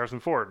love Harrison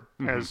Ford,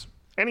 as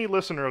any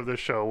listener of this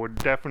show would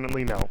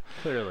definitely know.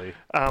 Clearly.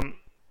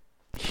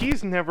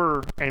 He's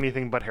never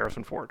anything but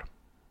Harrison Ford.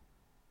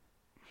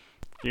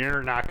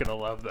 You're not gonna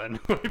love then.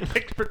 I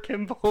picked for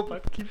Kimball,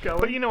 but keep going.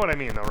 But you know what I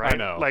mean, though, right? I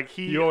know. Like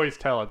you always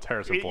tell it's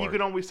Harrison Ford. You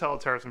can always tell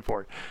it's Harrison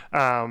Ford.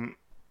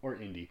 Or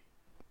Indy.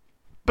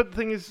 But the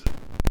thing is,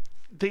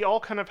 they all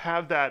kind of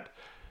have that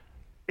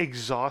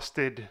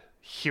exhausted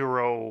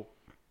hero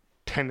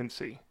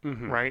tendency,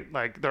 right?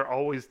 Like they're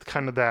always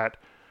kind of that.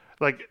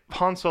 Like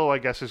Han Solo, I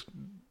guess, is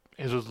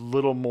a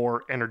little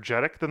more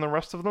energetic than the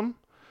rest of them.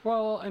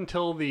 Well,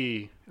 until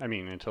the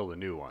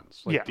new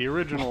ones. Like the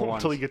original ones.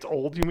 Until he gets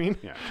old, you mean?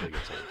 Yeah, until he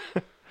gets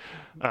old.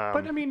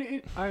 But I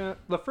mean,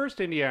 the first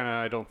Indiana,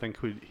 I don't think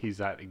he's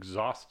that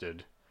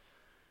exhausted.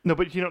 No,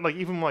 but like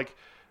even like,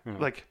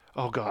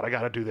 oh God, I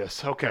got to do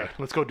this. Okay,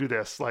 let's go do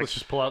this. Like, let's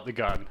just pull out the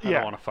gun. I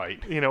don't want to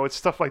fight. It's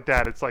stuff like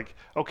that. It's like,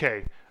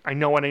 okay, I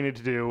know what I need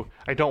to do.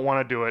 I don't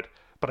want to do it,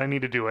 but I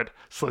need to do it.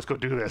 So let's go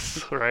do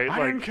this, right?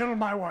 I didn't kill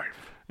my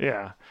wife.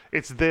 Yeah,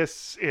 it's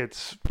this.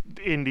 It's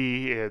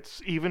Indy.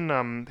 It's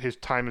even his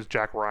time as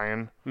Jack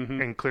Ryan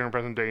in Clear and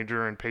Present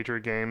Danger and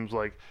Patriot Games.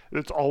 Like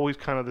it's always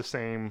kind of the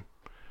same.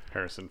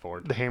 Harrison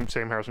Ford. The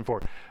same Harrison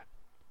Ford.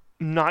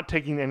 Not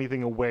taking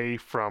anything away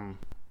from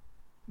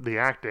the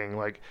acting.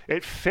 Like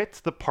it fits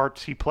the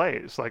parts he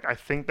plays. Like I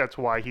think that's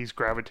why he's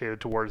gravitated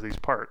towards these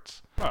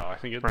parts. Well, I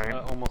think it's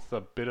almost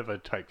a bit of a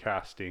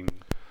typecasting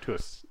to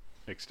an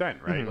extent,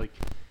 right? Like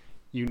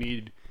you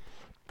need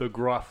the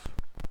gruff.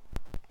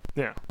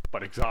 Yeah.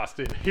 But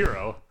exhausted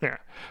hero. Yeah.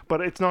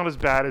 But it's not as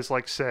bad as,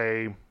 like,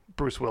 say,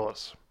 Bruce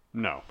Willis.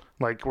 No.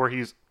 Like, where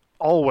he's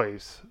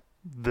always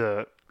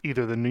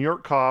either the New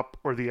York cop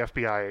or the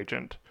FBI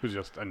agent. Who's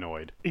just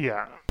annoyed.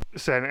 Yeah.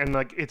 And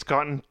like, it's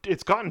gotten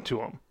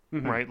to him,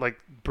 right? Like,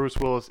 Bruce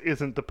Willis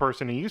isn't the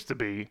person he used to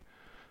be,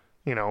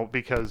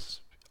 because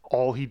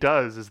all he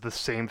does is the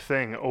same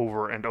thing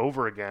over and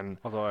over again.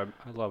 Although I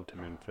loved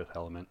him in Fifth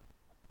Element.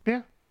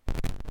 Yeah.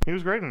 He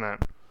was great in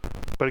that.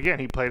 But again,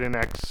 he played an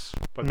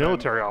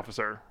ex-military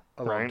officer.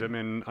 I loved him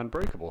in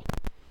Unbreakable.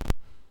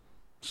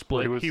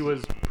 Split, he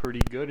was pretty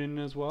good in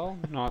as well.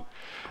 Not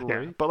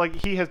great. Yeah, but like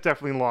he has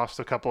definitely lost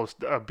a couple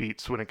of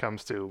beats when it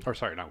comes to... Or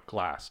sorry, no,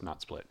 Glass,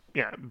 not Split.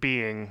 Yeah,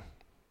 being...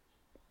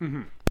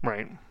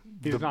 Right.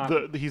 He's not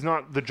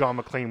the John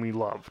McClane we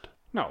loved.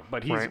 No,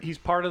 but he's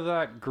part of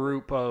that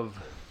group of...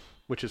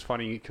 Which is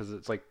funny because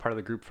it's like part of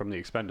the group from the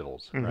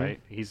Expendables, right?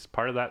 He's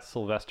part of that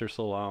Sylvester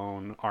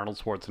Stallone, Arnold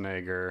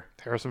Schwarzenegger.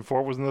 Harrison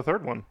Ford was in the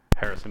third one.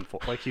 Harrison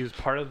Ford. Like he was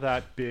part of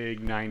that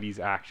big 90s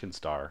action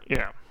star.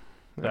 Yeah.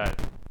 That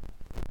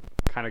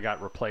kind of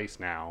got replaced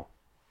now.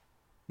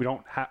 We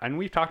don't have, and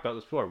we've talked about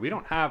this before, we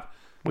don't have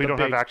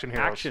action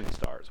heroes. Action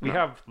stars. We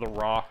have The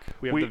Rock.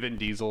 We have the Vin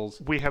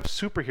Diesels. We have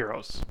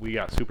superheroes. We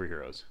got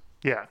superheroes.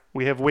 Yeah.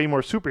 We have way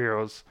more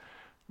superheroes.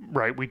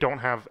 Right, we don't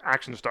have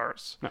action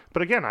stars. No.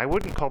 But again, I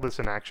wouldn't call this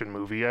an action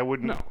movie. I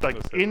wouldn't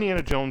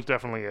Indiana Jones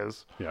definitely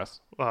is.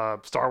 Yes.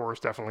 Star Wars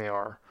definitely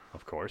are.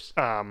 Of course.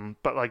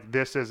 But like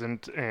this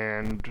isn't,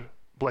 and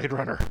Blade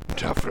Runner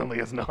definitely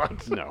is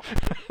not. No.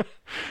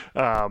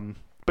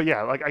 But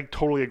yeah, like I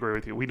totally agree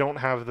with you. We don't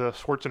have the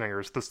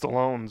Schwarzeneggers, the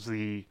Stallones,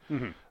 the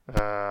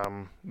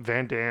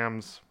Van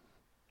Dammes.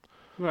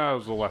 Well, it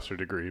was a lesser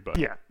degree, but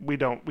yeah, we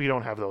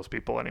don't have those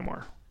people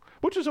anymore,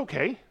 which is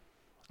okay.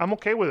 I'm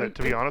okay with it,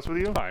 to be honest with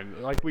you.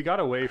 Fine. Like we got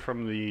away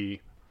from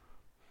the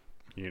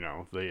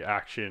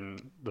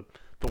action, the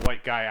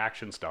white guy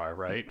action star,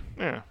 right?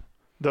 Yeah.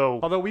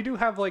 Although we do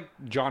have like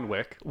John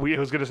Wick. I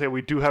was gonna say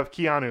we do have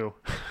Keanu,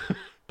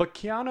 but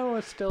Keanu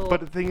is still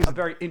a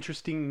very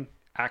interesting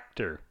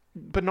actor.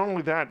 But not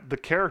only that, the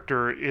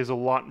character is a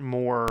lot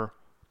more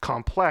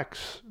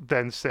complex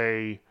than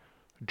say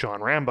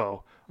John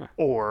Rambo,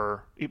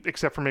 or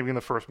except for maybe in the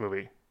first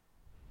movie,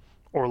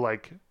 or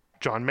like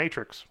John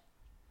Matrix.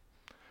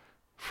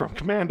 From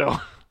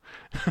Commando.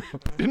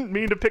 Didn't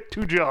mean to pick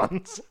two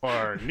Johns.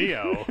 Or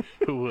Neo,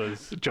 who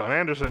was John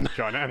Anderson.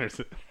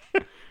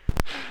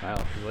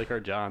 Wow, we like our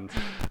Johns.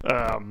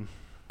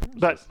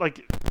 But like,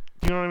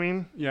 you know what I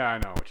mean? Yeah, I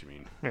know what you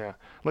mean. Yeah,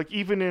 like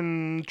even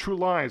in True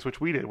Lies, which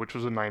we did, which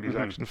was a '90s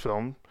action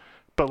film,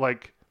 but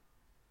like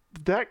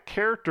that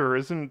character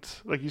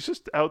isn't like he's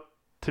just out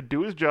to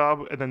do his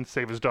job and then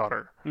save his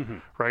daughter,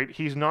 right?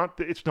 He's not.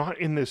 It's not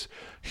in this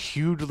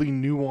hugely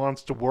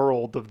nuanced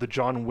world of the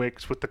John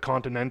Wicks with the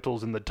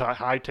Continentals and the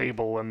high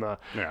table and the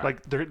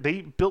like.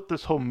 They built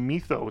this whole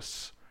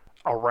mythos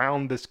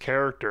around this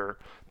character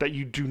that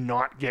you do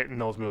not get in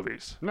those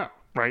movies. No,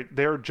 right?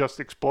 They're just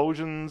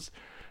explosions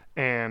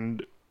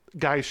and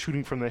guys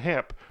shooting from the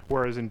hip.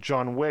 Whereas in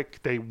John Wick,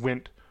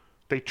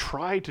 they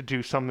tried to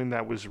do something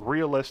that was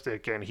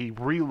realistic, and he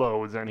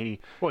reloads and he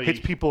hits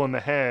people in the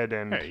head,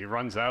 and he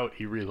runs out,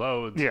 he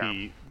reloads,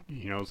 he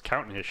is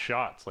counting his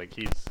shots like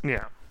he's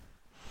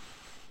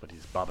but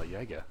he's Baba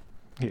Yaga.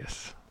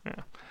 Yes.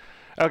 Yeah.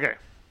 Okay.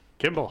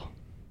 Kimball,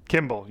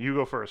 you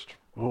go first.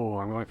 Oh,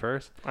 I'm going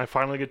first? I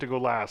finally get to go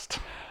last.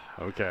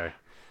 Okay.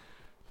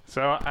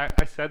 So I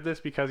said this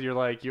because you're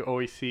like, you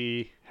always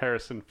see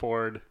Harrison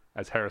Ford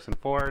as Harrison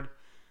Ford.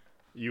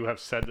 You have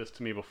said this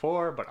to me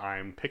before, but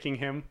I'm picking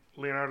him.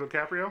 Leonardo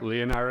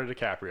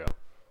DiCaprio.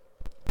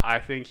 I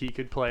think he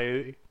could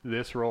play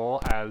this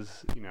role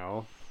as,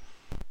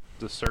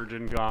 the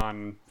surgeon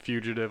gone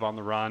fugitive on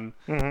the run.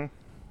 Mm-hmm.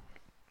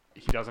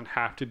 He doesn't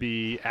have to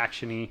be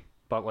actiony,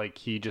 but like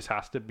he just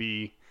has to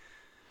be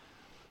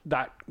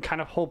that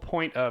kind of whole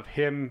point of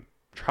him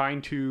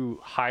trying to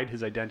hide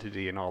his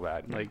identity and all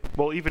that. Like,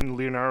 well, even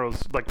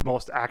Leonardo's like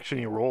most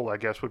actiony role, I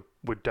guess,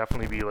 would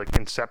definitely be like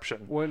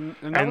Inception. And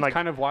that was like,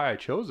 kind of why I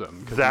chose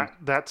him.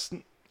 That's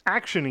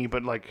actiony,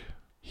 but like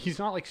he's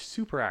not like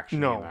super actiony.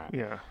 No, in that.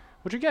 yeah.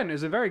 Which again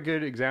is a very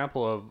good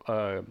example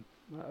of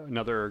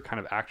another kind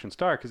of action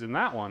star, because in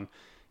that one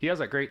he has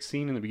that great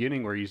scene in the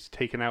beginning where he's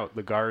taking out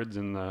the guards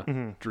in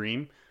the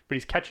dream, but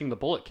he's catching the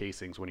bullet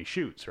casings when he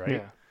shoots, right?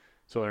 Yeah.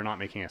 So they're not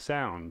making a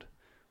sound.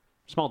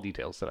 Small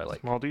details that I like.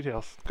 Small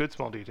details. Good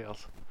small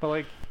details. But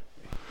like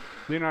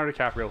Leonardo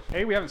DiCaprio,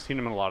 we haven't seen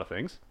him in a lot of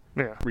things.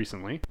 Yeah.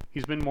 Recently.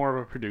 He's been more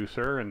of a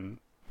producer, and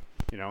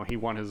you know, he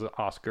won his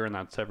Oscar, and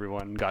that's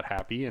everyone got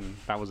happy, and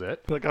that was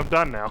it. Like, I'm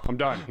done now. I'm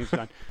done. He's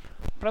done.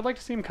 But I'd like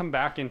to see him come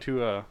back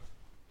into a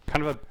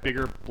kind of a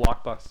bigger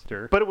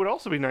blockbuster. But it would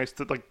also be nice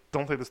to, like,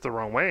 don't take this the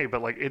wrong way,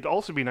 but like it'd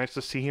also be nice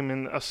to see him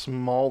in a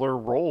smaller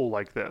role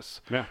like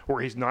this. Yeah.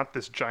 Where he's not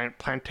this giant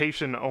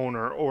plantation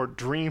owner or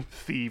dream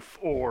thief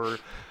or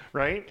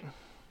right?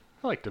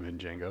 I liked him in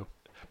Django.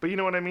 But you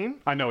know what I mean?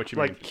 I know what you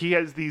mean. Like, he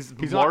has these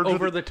He's not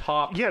over the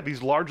top. Yeah,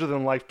 these larger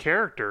than life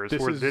characters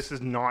this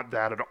is not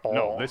that at all.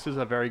 No, this is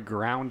a very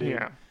grounded,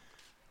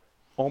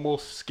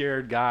 almost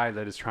scared guy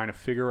that is trying to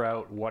figure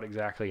out what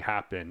exactly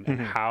happened and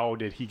how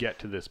did he get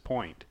to this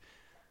point.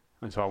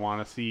 And so I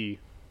want to see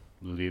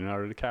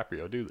Leonardo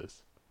DiCaprio do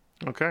this.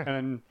 Okay.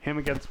 And him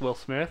against Will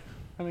Smith,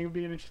 I think it would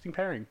be an interesting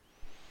pairing.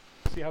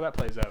 See how that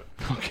plays out.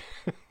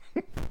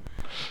 Okay.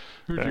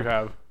 Who'd you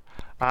have?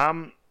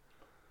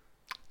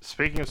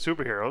 Speaking of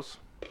superheroes,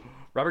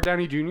 Robert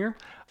Downey Jr.?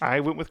 I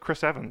went with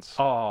Chris Evans.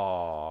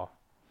 Oh,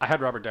 I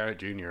had Robert Downey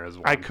Jr. as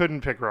well. I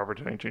couldn't pick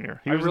Robert Downey Jr.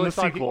 He was in the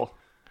sequel.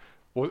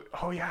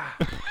 Oh, yeah.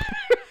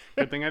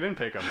 Good thing I didn't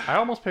pick him. I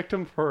almost picked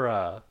him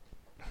for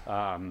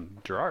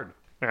Gerard.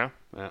 Yeah?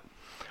 Yeah.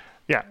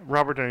 Yeah,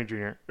 Robert Downey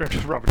Jr.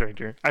 Robert Downey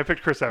Jr. I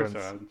picked Chris Evans.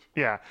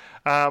 Yeah.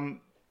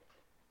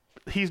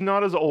 He's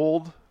not as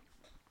old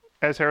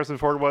as Harrison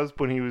Ford was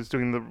when he was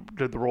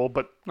did the role,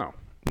 but no,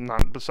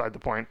 not beside the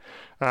point.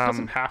 It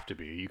doesn't have to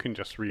be. You can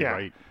just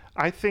rewrite. Yeah.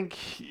 I think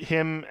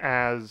him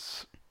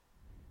as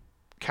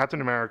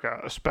Captain America,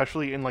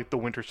 especially in like The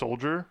Winter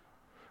Soldier,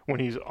 when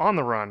he's on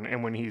the run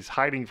and when he's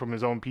hiding from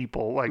his own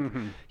people, like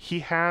he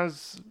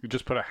has. You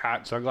just put a hat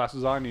and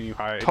sunglasses on and you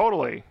hide.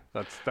 Totally.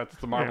 That's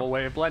the Marvel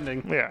way of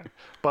blending. Yeah,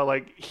 but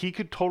like he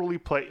could totally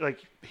play. Like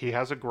he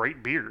has a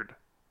great beard,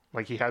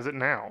 like he has it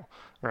now,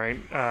 right?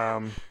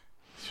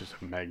 It's just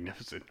a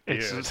magnificent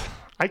beard.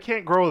 I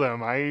can't grow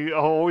them. I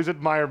always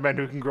admire men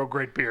who can grow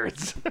great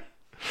beards.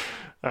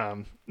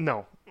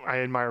 No, I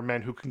admire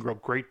men who can grow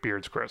great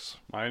beards, Chris.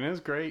 Mine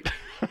is great.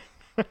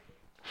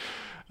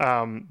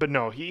 But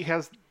no, he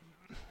has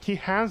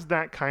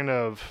that kind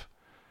of.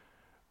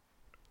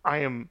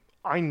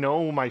 I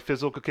know my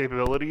physical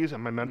capabilities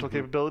and my mental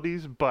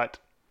capabilities, but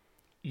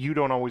you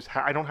don't always.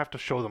 I don't have to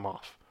show them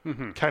off.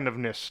 Kind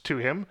ofness to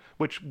him,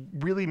 which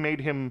really made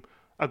him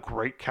a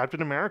great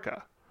Captain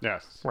America.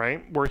 Yes.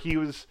 Right? Where he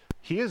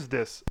is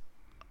this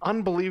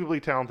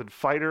unbelievably talented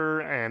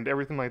fighter and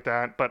everything like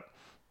that, but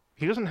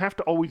he doesn't have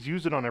to always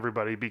use it on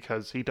everybody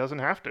because he doesn't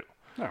have to.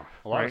 No.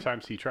 A lot of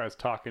times he tries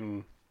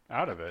talking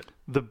out of it.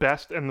 The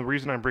best, and the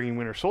reason I'm bringing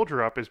Winter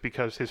Soldier up is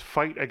because his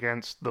fight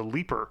against the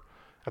Leaper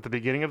at the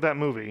beginning of that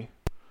movie,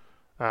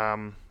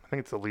 I think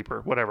it's the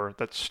Leaper, whatever,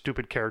 that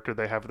stupid character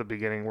they have at the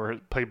beginning where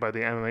played by the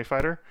MMA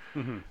fighter,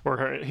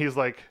 where he's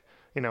like,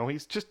 you know,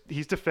 he's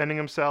defending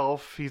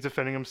himself, and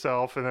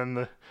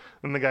then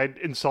the guy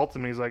insults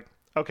him, and he's like,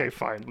 okay,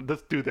 fine,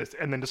 let's do this,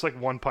 and then just like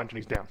one punch and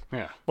he's down.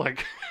 Yeah.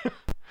 Like,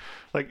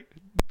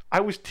 I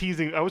was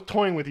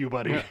toying with you,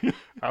 buddy. Yeah.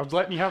 I was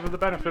letting you have the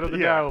benefit of the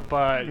doubt,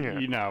 but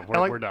you know,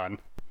 we're done.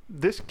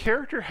 This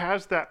character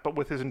has that, but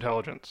with his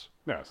intelligence.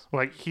 Yes.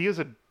 Like, he is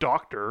a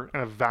doctor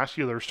and a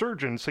vascular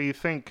surgeon, so you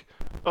think,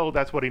 oh,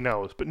 that's what he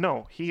knows. But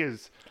no, he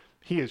is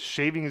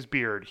shaving his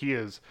beard. He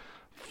is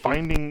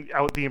finding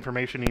out the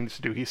information he needs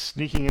to do. He's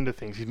sneaking into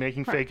things. He's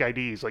making fake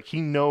IDs. Like,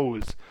 he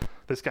knows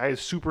this guy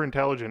is super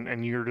intelligent,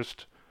 and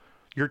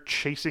you're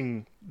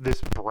chasing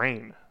this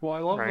brain. Well, I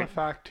love the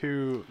fact,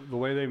 too, the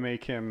way they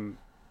make him,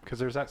 because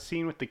there's that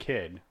scene with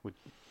with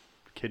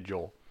Kid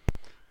Joel.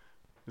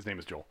 His name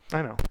is Joel.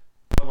 I know.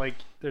 But, like,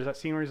 there's that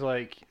scene where he's,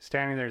 like,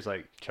 standing there, he's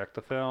like, check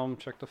the film.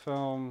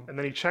 And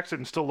then he checks it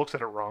and still looks at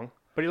it wrong.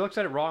 But he looks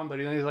at it wrong, but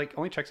he's, like,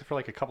 only checks it for,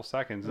 like, a couple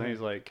seconds. And then he's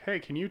like, hey,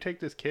 can you take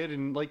this kid?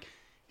 And, like,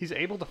 he's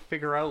able to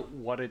figure out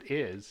what it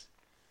is.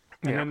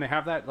 And then they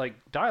have that, like,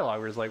 dialogue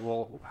where he's like,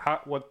 well,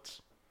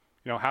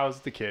 how's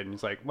the kid? And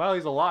he's like, well,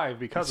 he's alive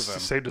because of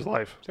him. Saved his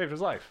life.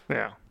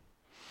 Yeah.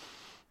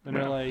 And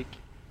they're like,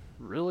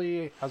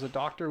 really? As a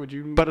doctor, would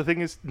you... But the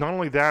thing is, not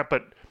only that,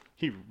 but...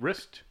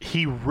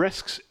 He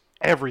risks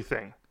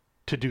everything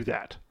to do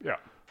that. Yeah.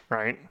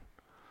 Right?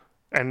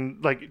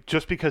 And, like,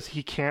 just because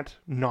he can't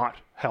not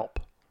help.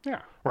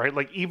 Yeah. Right?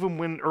 Like, even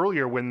when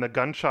the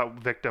gunshot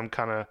victim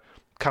kind of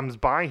comes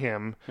by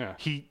him, Yeah.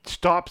 he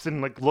stops and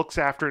like looks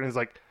after it and is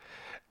like,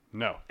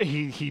 no,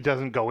 he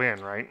doesn't go in,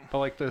 right? but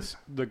like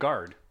the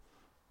guard,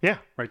 Yeah.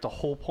 right? The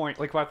whole point,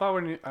 like I thought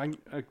when I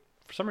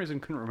for some reason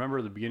couldn't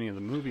remember the beginning of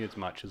the movie as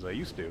much as I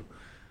used to,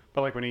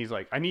 but like when he's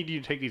like, I need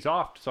you to take these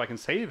off so I can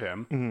save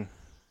him. Mm-hmm.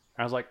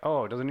 I was like,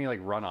 oh, doesn't he like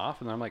run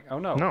off? And I'm like, oh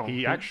no,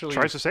 He actually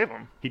tries to save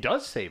him. He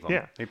does save him.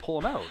 Yeah. They pull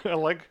him out. I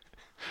like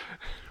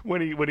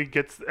when he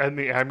gets in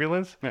the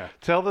ambulance. Yeah.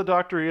 Tell the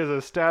doctor he has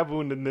a stab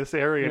wound in this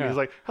area, and Yeah. he's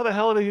like, "How the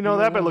hell did you know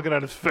that?" By looking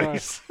at his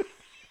face,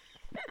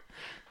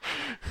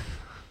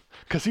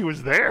 because he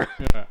was there.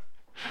 Yeah.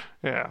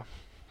 Yeah.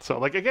 So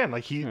like again,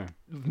 like he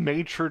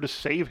made sure to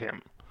save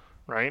him,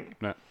 right?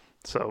 Yeah.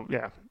 So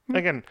yeah.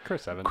 Again,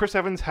 Chris Evans. Chris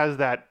Evans has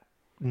that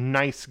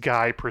nice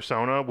guy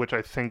persona, which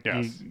I think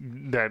Yes.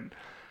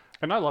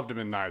 and I loved him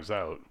in Knives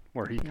Out,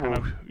 where he kind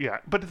of yeah.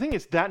 But the thing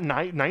is, that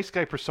nice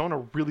guy persona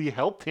really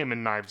helped him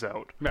in Knives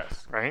Out,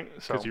 yes, right?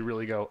 So because you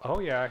really go, oh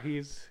yeah,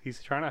 he's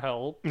trying to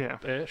help, yeah.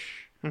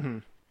 ish. Mm-hmm.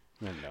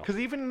 No. Because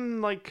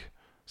even like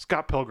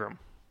Scott Pilgrim,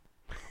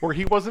 where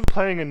he wasn't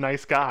playing a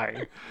nice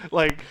guy,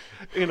 like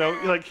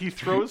like he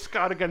throws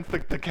Scott against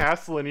the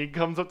castle, and he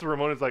comes up to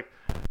Ramon and is like,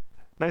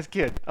 "Nice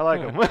kid, I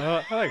like him."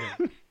 I like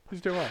him. He's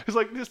doing well. He's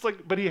like just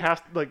like, but he has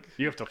to like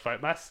You have to fight.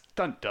 That's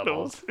stunt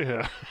doubles.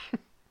 yeah.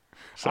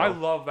 So I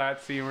love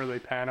that scene where they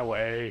pan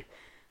away.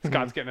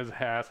 Scott's getting his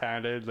ass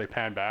handed. They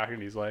pan back,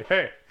 and he's like,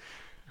 "Hey,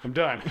 I'm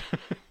done."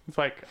 It's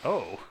like,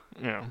 oh,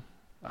 yeah,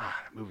 that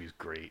movie's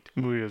great.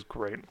 the movie is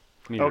great.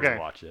 Need Okay. to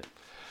watch it.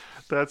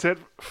 That's it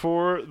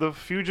for The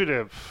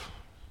Fugitive.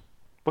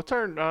 What's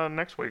our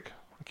next week?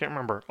 I can't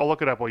remember. I'll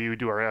look it up while you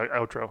do our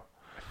outro.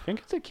 I think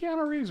it's a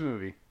Keanu Reeves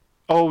movie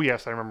Oh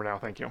yes, I remember now.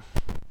 Thank you.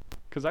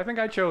 because I think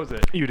I chose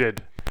it, You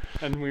did.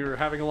 and we were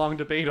having a long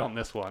debate on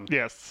this one.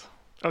 Yes.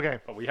 Okay.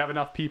 But we have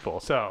enough people.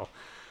 So,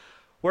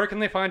 where can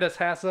they find us,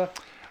 Hassa?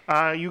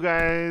 You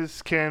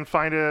guys can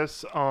find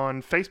us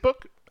on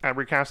Facebook at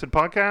Recasted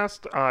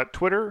Podcast,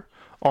 Twitter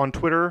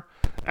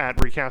at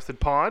Recasted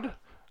Pod.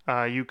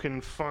 You can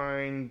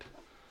find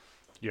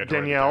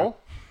Danielle.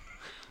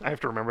 I have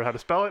to remember how to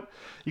spell it.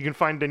 You can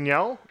find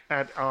Danielle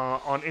at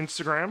on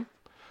Instagram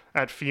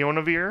at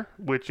Fionavere,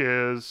 which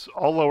is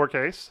all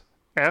lowercase,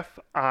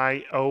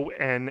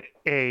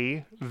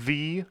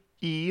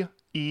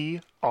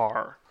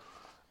 FIONAVEER.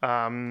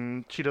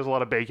 She does a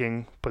lot of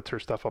baking, puts her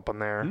stuff up on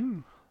there.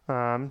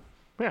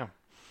 Yeah.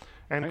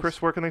 And Nice.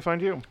 Chris, where can they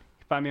find you?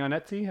 Find me on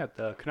Etsy at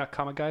the Canuck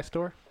Comic Guy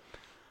store.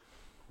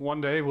 One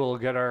day we'll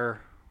get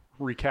our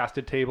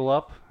recasted table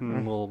up,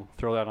 and we'll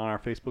throw that on our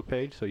Facebook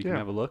page so you can Yeah.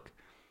 have a look.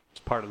 It's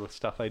part of the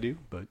stuff I do,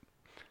 but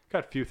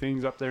got a few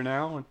things up there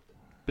now, and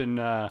been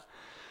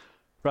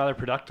rather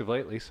productive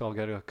lately, so I'll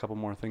get a couple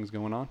more things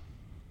going on.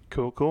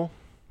 Cool.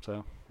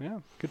 So, yeah,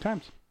 good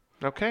times.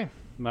 Okay.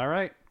 All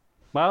right.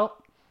 Well,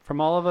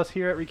 from all of us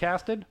here at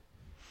Recasted,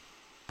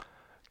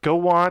 Go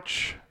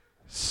watch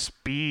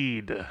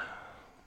Speed.